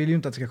jag vill ju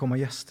inte att det ska komma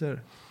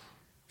gäster.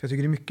 För jag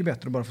tycker det är mycket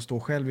bättre att bara få stå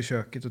själv i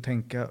köket och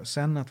tänka.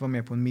 Sen att vara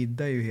med på en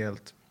middag är ju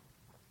helt...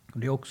 Och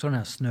det är också den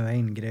här snöa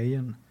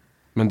in-grejen.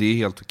 Men det är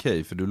helt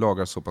okej, för du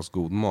lagar så pass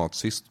god mat.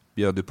 Sist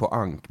bjöd du på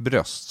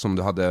ankbröst som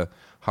du hade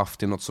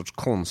haft i något sorts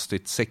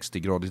konstigt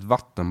 60-gradigt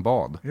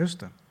vattenbad. Just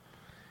det.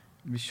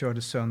 Vi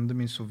körde sönder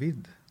min sous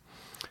vide.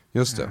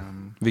 Just det.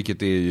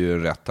 Vilket är ju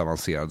en rätt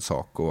avancerad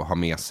sak att ha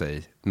med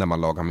sig när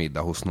man lagar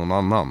middag hos någon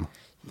annan.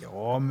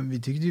 Ja, men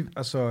vi tyckte ju...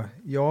 Alltså,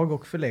 jag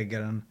och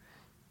förläggaren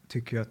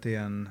tycker ju att det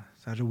är en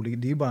så här rolig...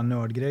 Det är ju bara en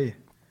nördgrej.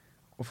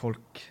 Och folk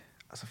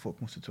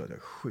måste tro att jag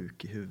är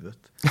sjuk i huvudet.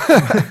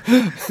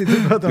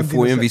 Du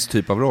får ju en viss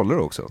typ av roller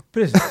också.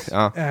 Precis.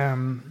 Ja.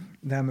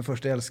 Det här med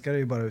första älskare är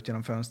ju bara ut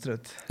genom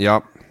fönstret.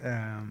 Ja.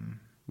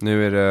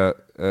 Nu är det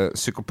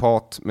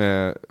psykopat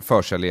med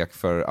förkärlek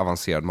för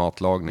avancerad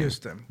matlagning.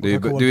 Just det.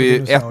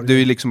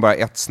 Du är liksom bara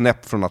ett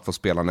snäpp från att få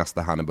spela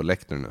nästa Hannibal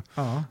Lecter nu.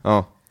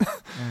 Ja.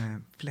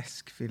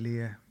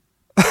 Fläskfilé.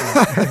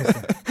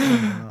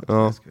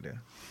 Fläskfilé.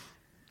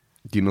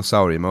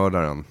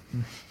 Dinosauriemördaren.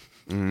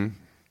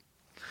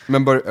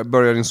 Men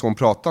börjar din son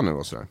prata nu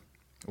och sådär?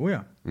 Oh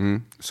ja.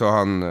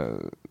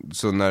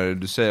 Så när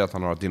du säger att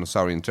han har ett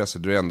dinosaurieintresse,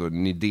 då är ändå,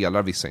 ni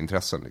delar vissa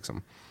intressen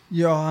liksom.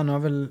 Ja, han har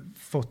väl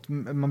fått,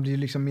 man blir ju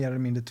liksom mer eller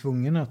mindre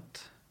tvungen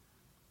att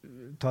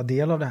ta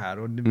del av det här,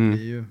 och det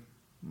blir ju,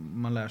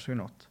 man lär sig ju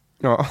något.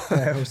 Ja,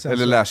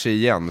 eller lär sig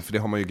igen, för det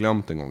har man ju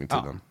glömt en gång i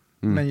tiden.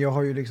 Ja. Men jag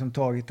har ju liksom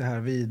tagit det här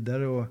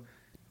vidare och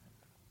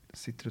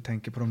sitter och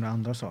tänker på de där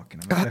andra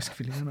sakerna med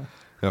fläskfiléerna.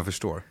 Jag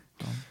förstår.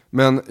 Ja.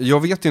 Men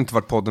jag vet inte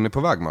vart podden är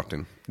på väg,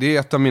 Martin. Det är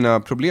ett av mina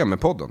problem med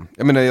podden.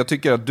 Jag menar, jag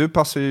tycker att du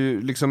passar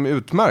ju liksom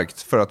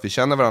utmärkt för att vi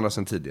känner varandra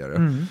sedan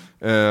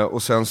tidigare.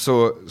 Och sen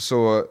så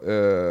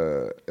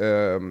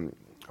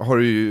har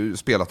du ju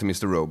spelat i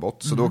Mr.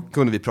 Robot. Så då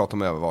kunde vi prata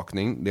om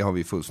övervakning. Det har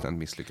vi fullständigt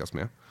misslyckats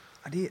med.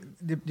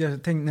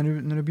 Jag tänkte,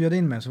 när du bjöd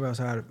in mig så var jag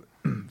så här.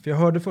 För jag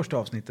hörde första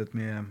avsnittet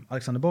med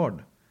Alexander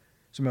Bard.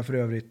 Som jag för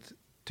övrigt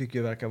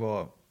tycker verkar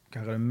vara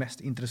kanske den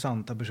mest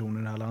intressanta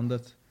personen i det här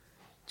landet.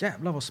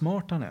 Jävlar vad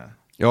smart han är.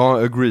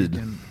 Ja,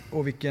 agreed.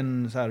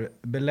 Vilken så här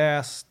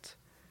beläst...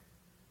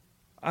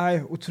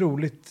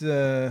 otroligt...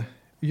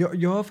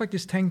 Jag har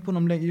faktiskt tänkt på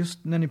dem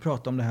just när ni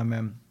pratade om det här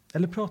med...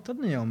 Eller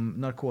pratade ni om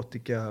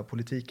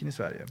narkotikapolitiken i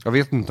Sverige? Jag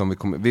vet inte om vi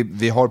kommer...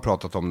 Vi har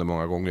pratat om det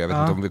många gånger. Jag vet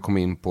inte om vi kom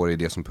in på det i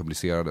det som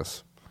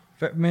publicerades.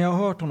 Men jag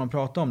har hört honom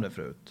prata om det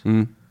förut.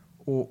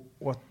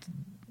 Och att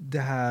det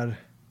här...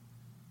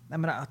 Nej,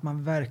 men att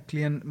man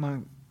verkligen...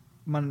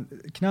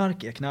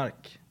 knark är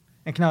knark.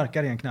 En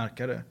knarkare är en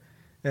knarkare.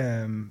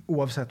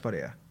 Oavsett vad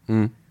det är.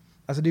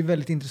 Alltså det är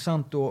väldigt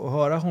intressant då att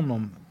höra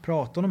honom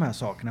prata om de här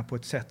sakerna på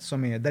ett sätt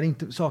som är...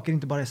 Där saker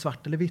inte bara är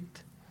svart eller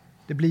vitt.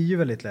 Det blir ju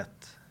väldigt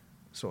lätt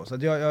så. Så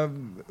att jag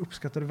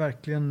uppskattade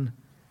verkligen...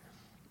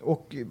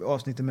 Och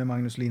avsnittet med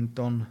Magnus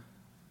Linton.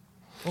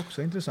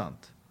 Också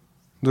intressant.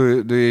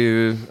 Det är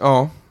ju,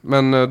 ja,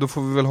 men då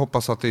får vi väl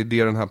hoppas att det är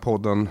det den här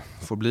podden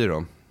får bli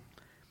då.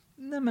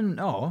 Nej men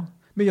ja,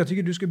 men jag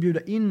tycker du ska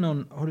bjuda in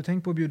någon. Har du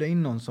tänkt på att bjuda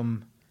in någon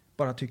som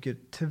bara tycker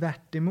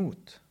tvärt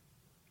emot?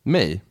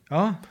 Mig?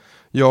 Ja.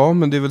 Ja,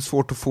 men det är väl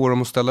svårt att få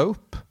dem att ställa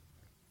upp.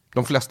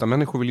 De flesta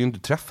människor vill ju inte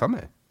träffa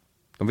mig.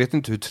 De vet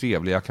inte hur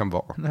trevlig jag kan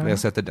vara när jag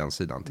sätter den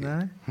sidan till.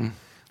 Nej.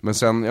 Men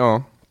sen,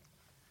 ja.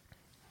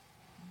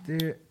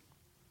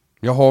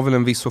 Jag har väl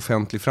en viss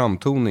offentlig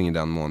framtoning i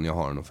den mån jag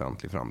har en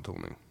offentlig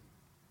framtoning.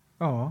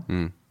 Ja.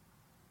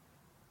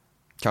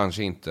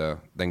 Kanske inte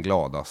den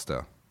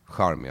gladaste,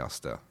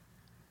 charmigaste,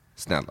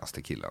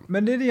 snällaste killen.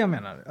 Men det är det jag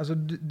menar. Alltså,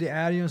 det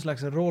är ju en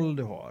slags roll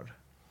du har.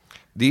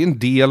 Det är en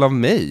del av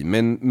mig,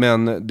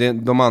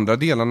 men de andra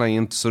delarna är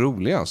inte så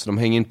roliga, så de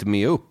hänger inte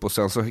med upp. Och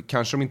sen så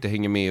kanske de inte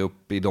hänger med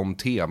upp i de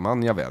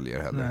teman jag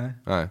väljer heller.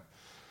 Nej.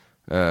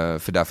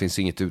 För där finns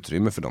inget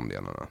utrymme för de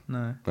delarna.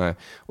 Nej.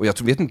 Och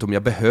jag vet inte om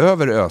jag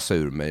behöver ösa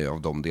ur mig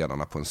av de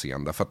delarna på en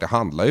scen. Därför att det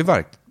handlar ju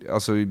verkligen,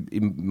 alltså i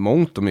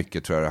mångt och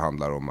mycket tror jag det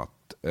handlar om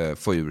att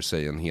få ur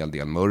sig en hel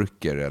del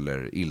mörker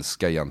eller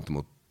ilska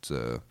gentemot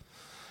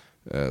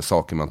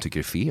saker man tycker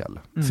är fel.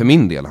 För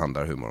min del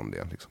handlar humor om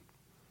det liksom.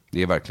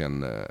 Det är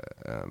verkligen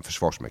en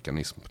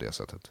försvarsmekanism på det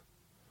sättet.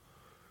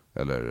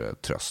 Eller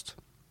tröst.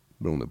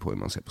 Beroende på hur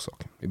man ser på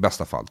saken. I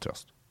bästa fall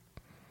tröst.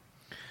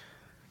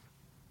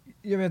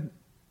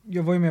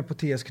 Jag var ju med på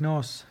TS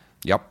Knas.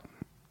 Ja.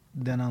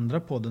 Den andra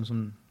podden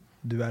som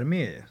du är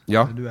med i.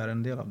 Ja. Du är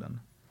en del av den.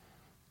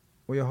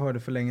 Och jag hörde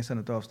för länge sedan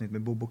ett avsnitt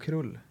med Bobo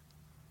Krull.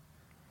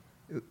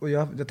 Och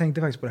jag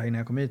tänkte faktiskt på det här innan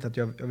jag kom hit. Att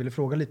jag ville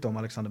fråga lite om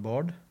Alexander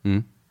Bard.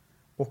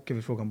 Och jag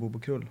vill fråga om Bobo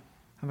Krull.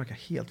 Han verkar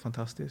helt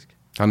fantastisk.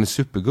 Han är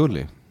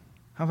supergullig.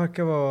 Han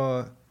verkar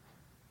vara...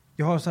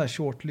 Jag har en sån här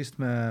shortlist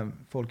med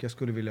folk jag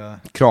skulle vilja...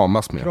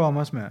 Kramas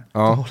med.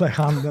 Ja. Hålla i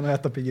handen och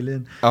äta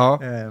Piggelin.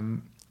 Ja.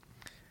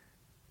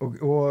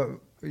 Och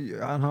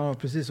han har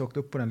precis åkt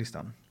upp på den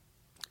listan.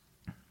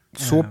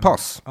 Så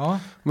pass. Ja.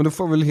 Men då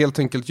får vi väl helt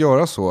enkelt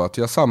göra så att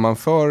jag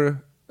sammanför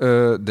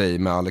dig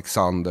med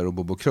Alexander och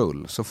Bobo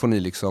Krull. Så får ni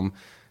liksom...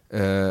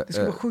 det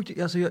ska vara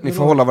sjukt. Alltså, ni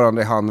får hålla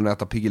varandra i handen och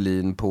äta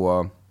Piggelin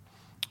på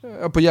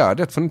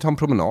Gärdet. Får ni ta en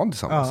promenad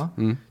tillsammans.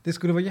 Ja. Det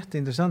skulle vara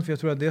jätteintressant, för jag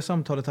tror att det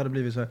samtalet hade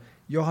blivit så här.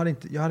 Jag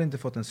hade inte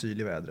fått en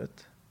syl i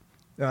vädret.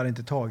 Jag hade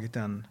inte tagit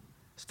den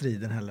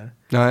striden heller.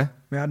 Nej.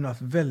 Men jag hade nog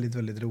haft väldigt,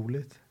 väldigt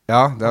roligt.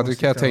 Ja, det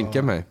kan jag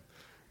tänka mig.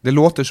 Det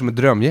låter som ett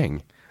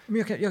drömgäng.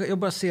 Men jag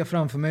bara ser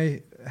framför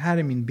mig, här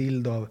är min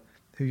bild av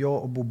hur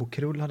jag och Bobo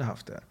Krull hade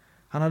haft det.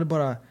 Han hade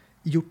bara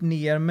gjort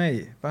ner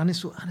mig. Han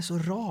är så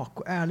rak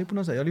och ärlig på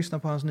något sätt. Jag lyssnar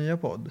på hans nya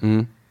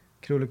podd.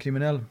 Krull och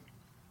kriminell.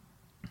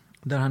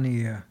 Där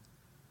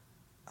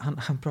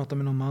han pratar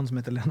med någon man som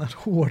heter Lennart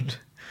Hård.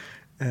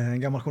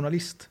 En gammal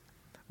journalist.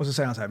 Och så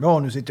säger han så här: ja,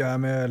 nu sitter jag här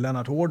med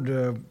Lennart Hård,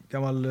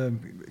 gammal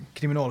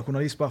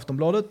kriminaljournalist på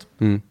Aftonbladet.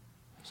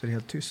 Så är det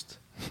helt tyst.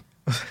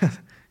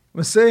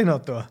 Men säg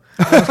något då.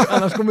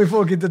 Annars kommer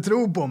folk inte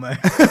tro på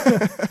mig.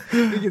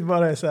 Vilket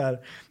bara är så här.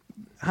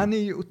 Han är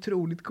ju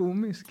otroligt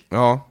komisk.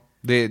 Ja,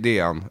 det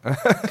är han.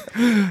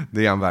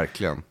 Det är han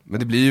verkligen. Men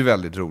det blir ju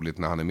väldigt roligt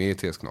när han är med i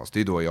TS Knas.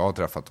 Det är då jag har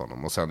träffat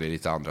honom. Och sen är det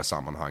lite andra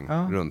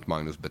sammanhang runt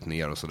Magnus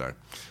Bettner och sådär.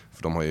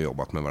 För de har ju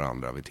jobbat med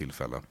varandra vid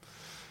tillfälle.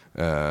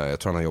 Jag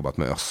tror han har jobbat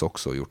med Öss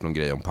också och gjort någon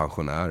grej om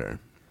pensionärer.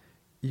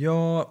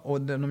 Ja,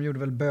 och de gjorde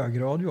väl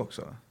bögradio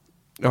också?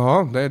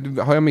 Ja,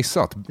 det har jag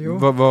missat. Det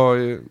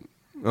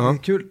är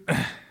kul.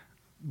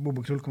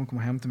 Bobo Krull kommer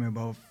komma hem till mig och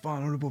bara: vad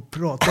fan håller du på att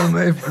prata om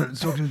mig för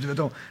saker du inte vet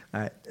om?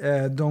 Nej,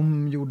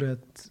 de gjorde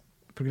ett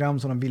program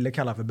som de ville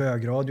kalla för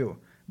bögradio.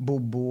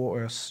 Bobo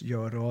och Öss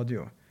gör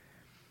radio.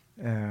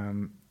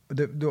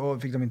 Då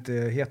fick de inte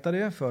heta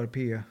det, för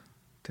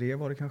P3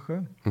 var det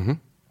kanske.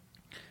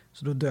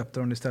 Så då döpte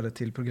de istället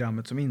till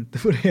programmet som inte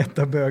får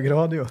heta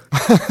bögradio.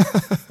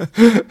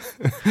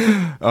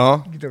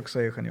 Ja. Vilket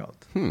också är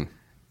genialt.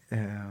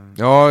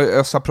 Ja,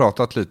 Öss har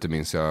pratat lite,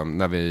 minns jag,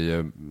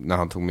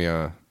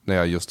 när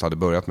jag just hade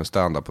börjat med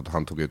stand-up och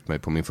han tog ut mig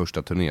på min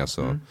första turné,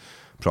 så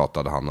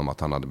pratade han om att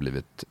han hade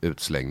blivit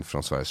utslängd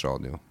från Sveriges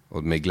Radio.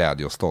 Och med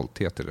glädje och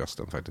stolthet i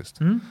rösten faktiskt.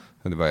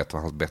 Det var ett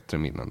av hans bättre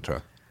minnen, tror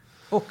jag.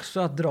 Också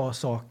att dra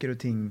saker och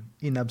ting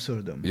in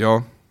absurdum.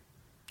 Ja,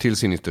 till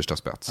sin yttersta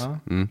spets. Ja.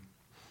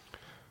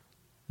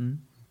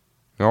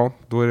 Ja,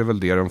 då är det väl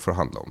det de får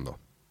handla om då.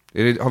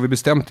 Har vi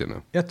bestämt det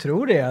nu? Jag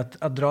tror det är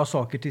att dra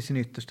saker till sin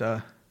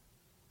yttersta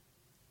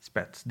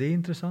spets. Det är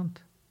intressant.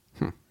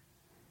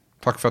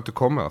 Tack för att du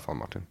kom i alla fall,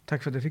 Martin.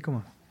 Tack för att jag fick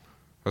komma.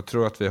 Jag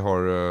tror att vi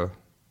har...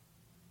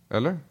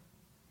 Eller?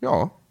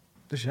 Ja.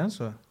 Det känns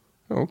så.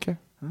 Ja, okej.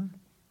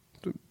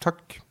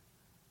 Tack.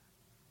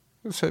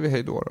 Då säger vi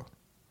hej då.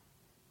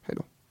 Hej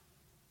då.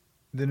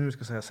 Det är nu du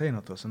ska säga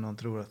något då, så någon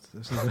tror att...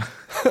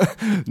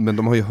 Men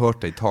de har ju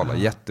hört dig tala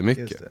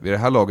jättemycket. Vid det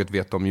här laget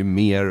vet de ju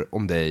mer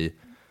om dig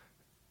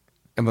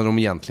än vad de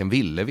egentligen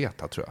ville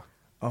veta, tror jag.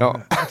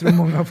 Ja. Jag tror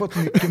många har fått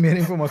mycket mer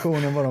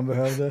information än vad de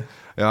behövde.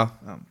 Ja,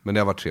 men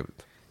det har varit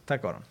trevligt.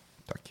 Tack, Aron.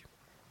 Tack.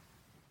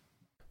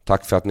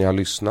 Tack för att ni har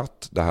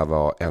lyssnat. Det här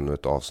var ännu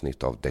ett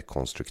avsnitt av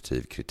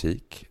Dekonstruktiv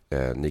kritik.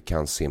 Ni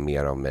kan se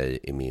mer av mig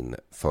i min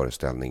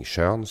föreställning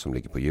Kön som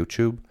ligger på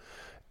YouTube.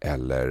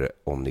 Eller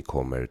om ni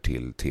kommer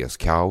till TS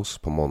Kaos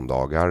på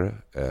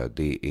måndagar.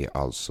 Det är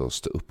alltså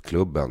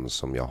ståuppklubben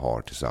som jag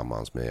har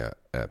tillsammans med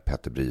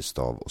Petter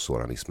Bristav och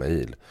Soran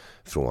Ismail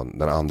från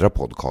den andra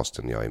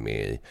podcasten jag är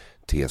med i,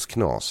 TS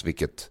Knas.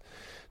 Vilket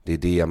det är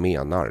det jag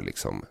menar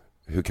liksom.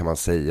 Hur kan man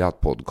säga att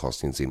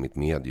podcast finns i mitt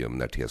medium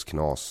när TS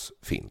Knas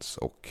finns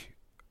och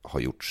har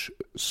gjorts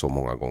så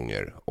många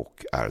gånger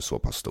och är så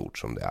pass stort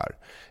som det är.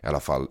 I alla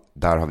fall,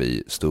 där har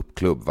vi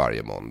ståuppklubb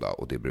varje måndag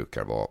och det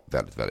brukar vara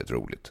väldigt, väldigt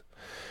roligt.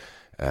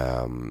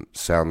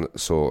 Sen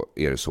så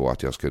är det så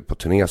att jag ska ut på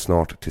turné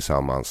snart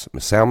tillsammans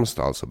med Sämst,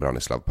 alltså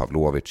Branislav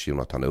Pavlovic,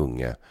 Jonathan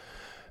Unge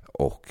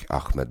och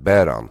Ahmed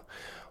Beran.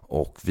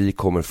 Och vi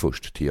kommer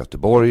först till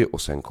Göteborg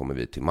och sen kommer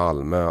vi till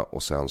Malmö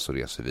och sen så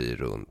reser vi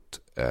runt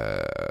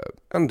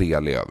en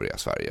del i övriga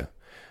Sverige.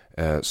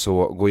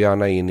 Så gå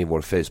gärna in i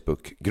vår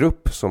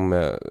Facebookgrupp som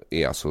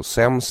är alltså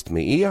Sämst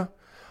med E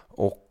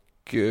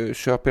och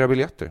köp era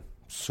biljetter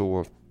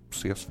så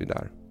ses vi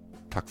där.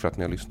 Tack för att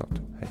ni har lyssnat.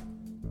 Hej.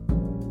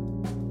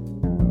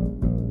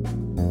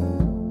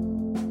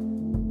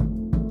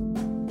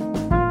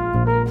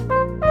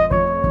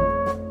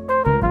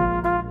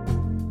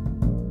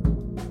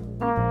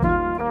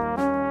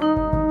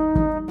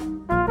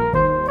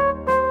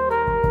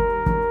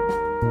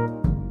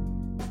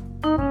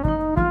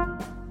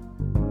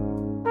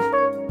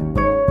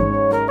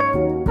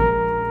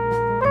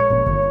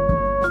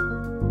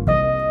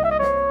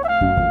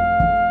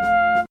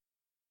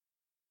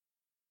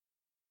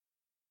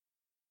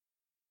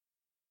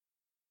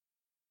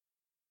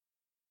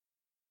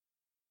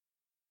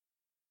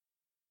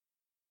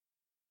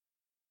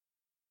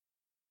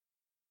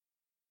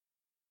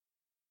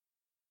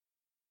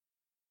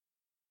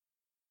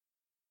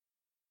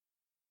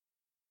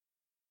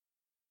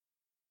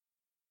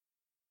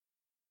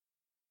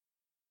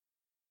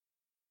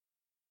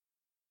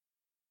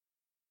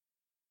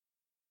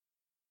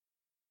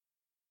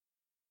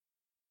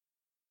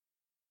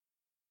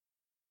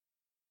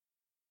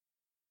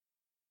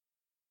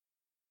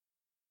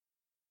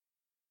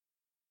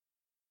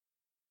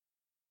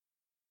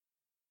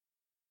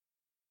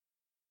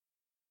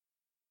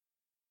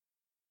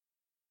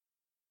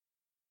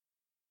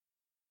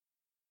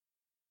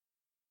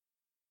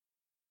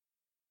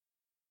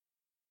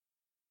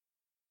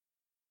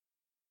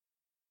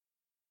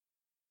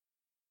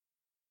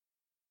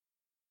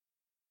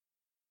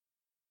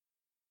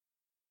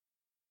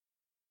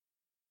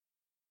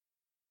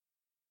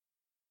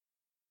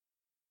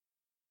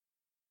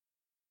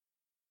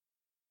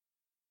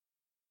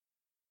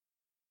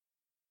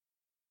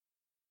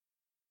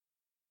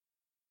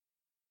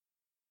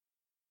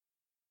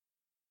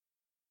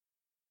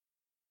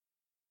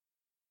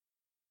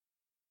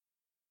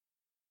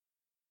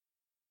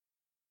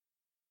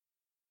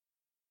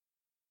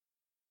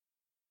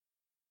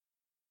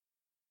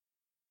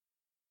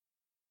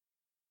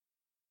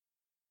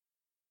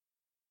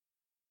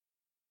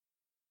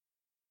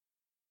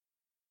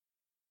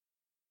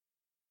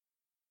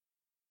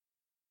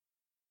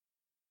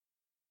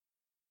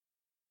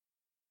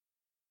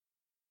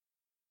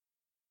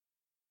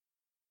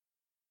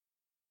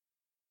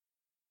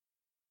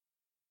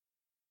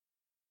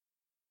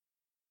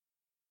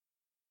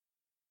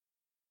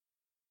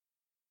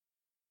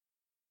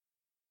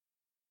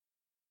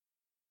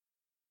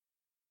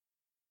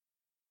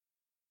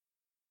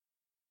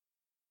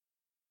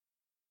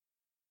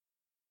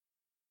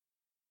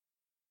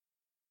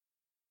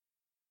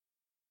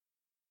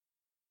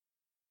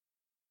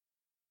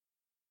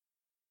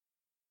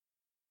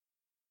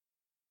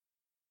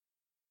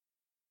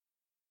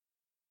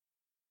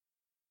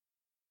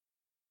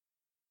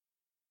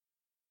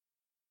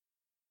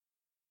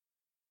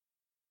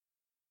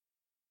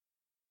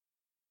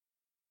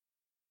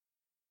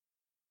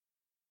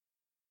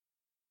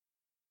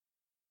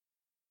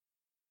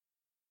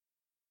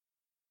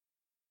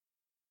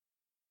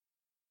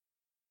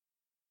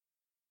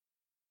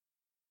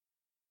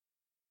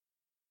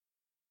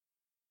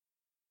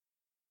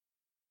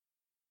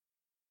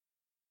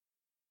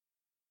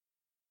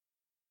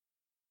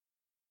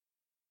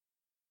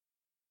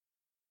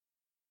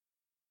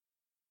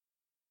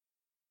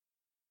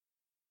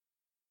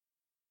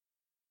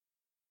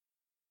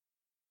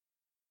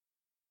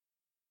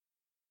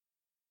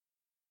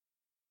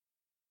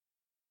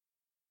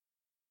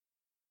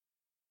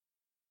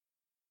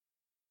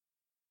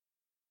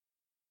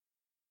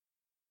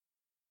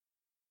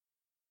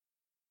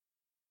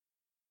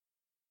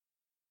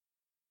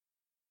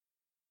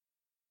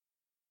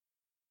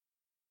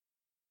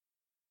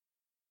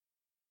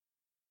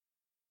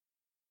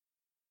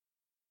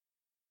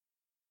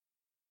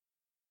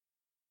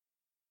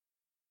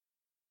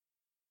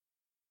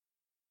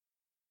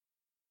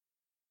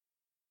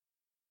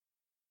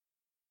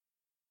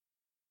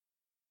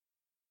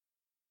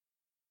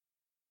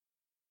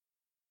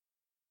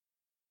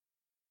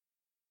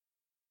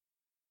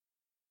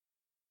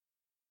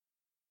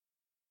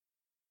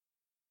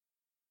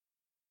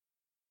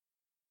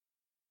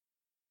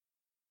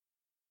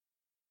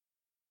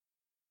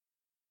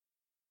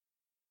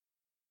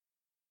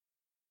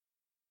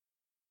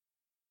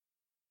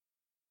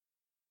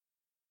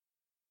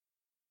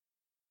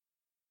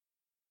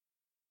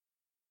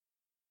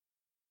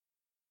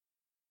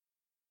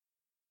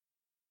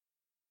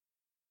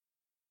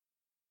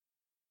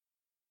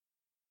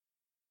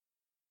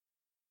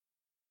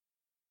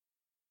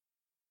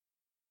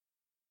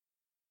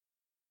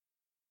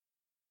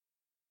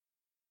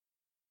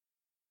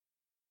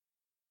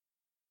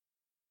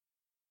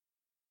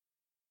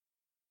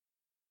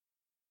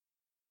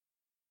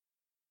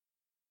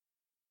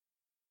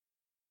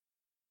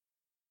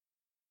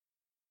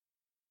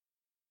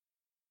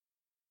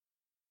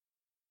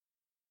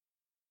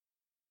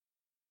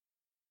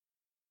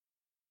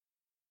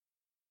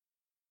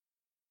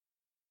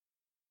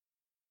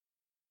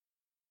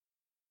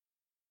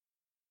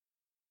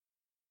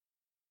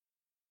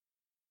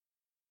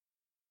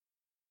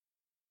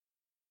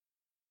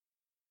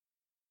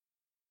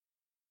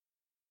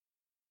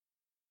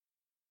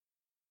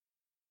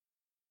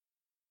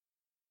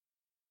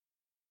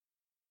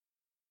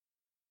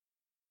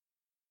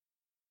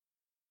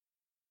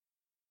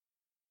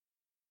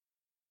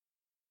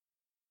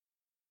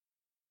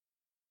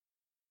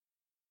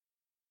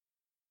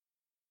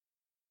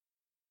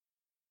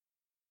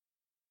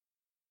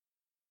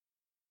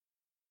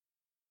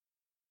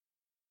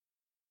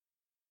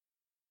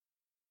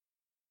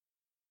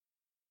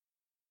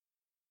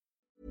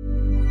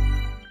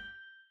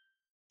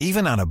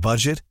 Even on a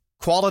budget,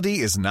 quality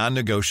is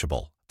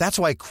non-negotiable. That's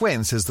why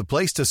Quince is the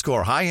place to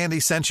score high-end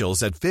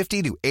essentials at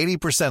 50 to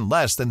 80%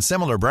 less than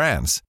similar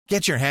brands.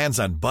 Get your hands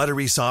on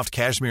buttery soft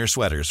cashmere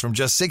sweaters from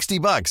just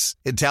 $60,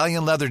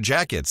 Italian leather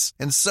jackets,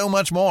 and so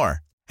much more.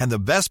 And the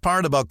best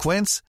part about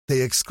Quince,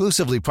 they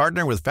exclusively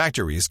partner with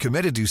factories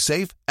committed to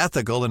safe,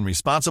 ethical, and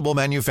responsible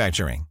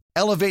manufacturing.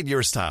 Elevate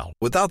your style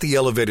without the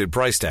elevated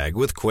price tag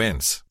with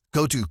Quince.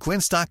 Go to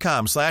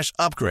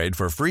quince.com/upgrade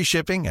for free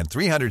shipping and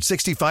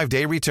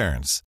 365-day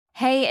returns.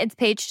 Hey, it's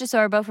Paige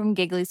DeSorbo from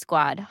Giggly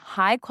Squad.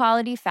 High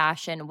quality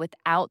fashion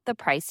without the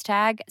price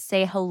tag.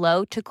 Say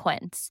hello to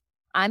Quince.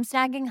 I'm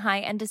snagging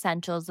high-end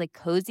essentials like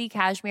cozy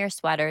cashmere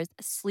sweaters,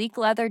 sleek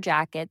leather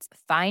jackets,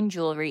 fine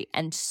jewelry,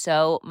 and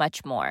so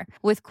much more.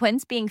 With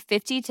Quince being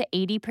 50 to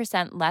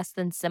 80% less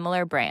than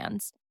similar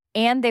brands.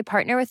 And they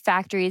partner with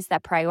factories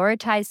that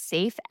prioritize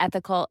safe,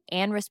 ethical,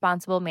 and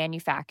responsible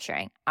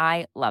manufacturing.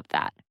 I love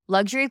that.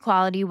 Luxury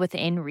quality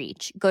within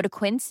reach. Go to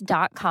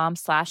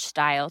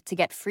quince.com/style to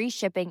get free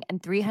shipping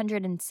and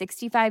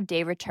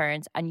 365-day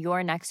returns on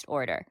your next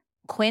order.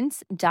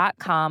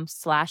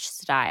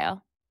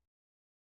 Quince.com/style.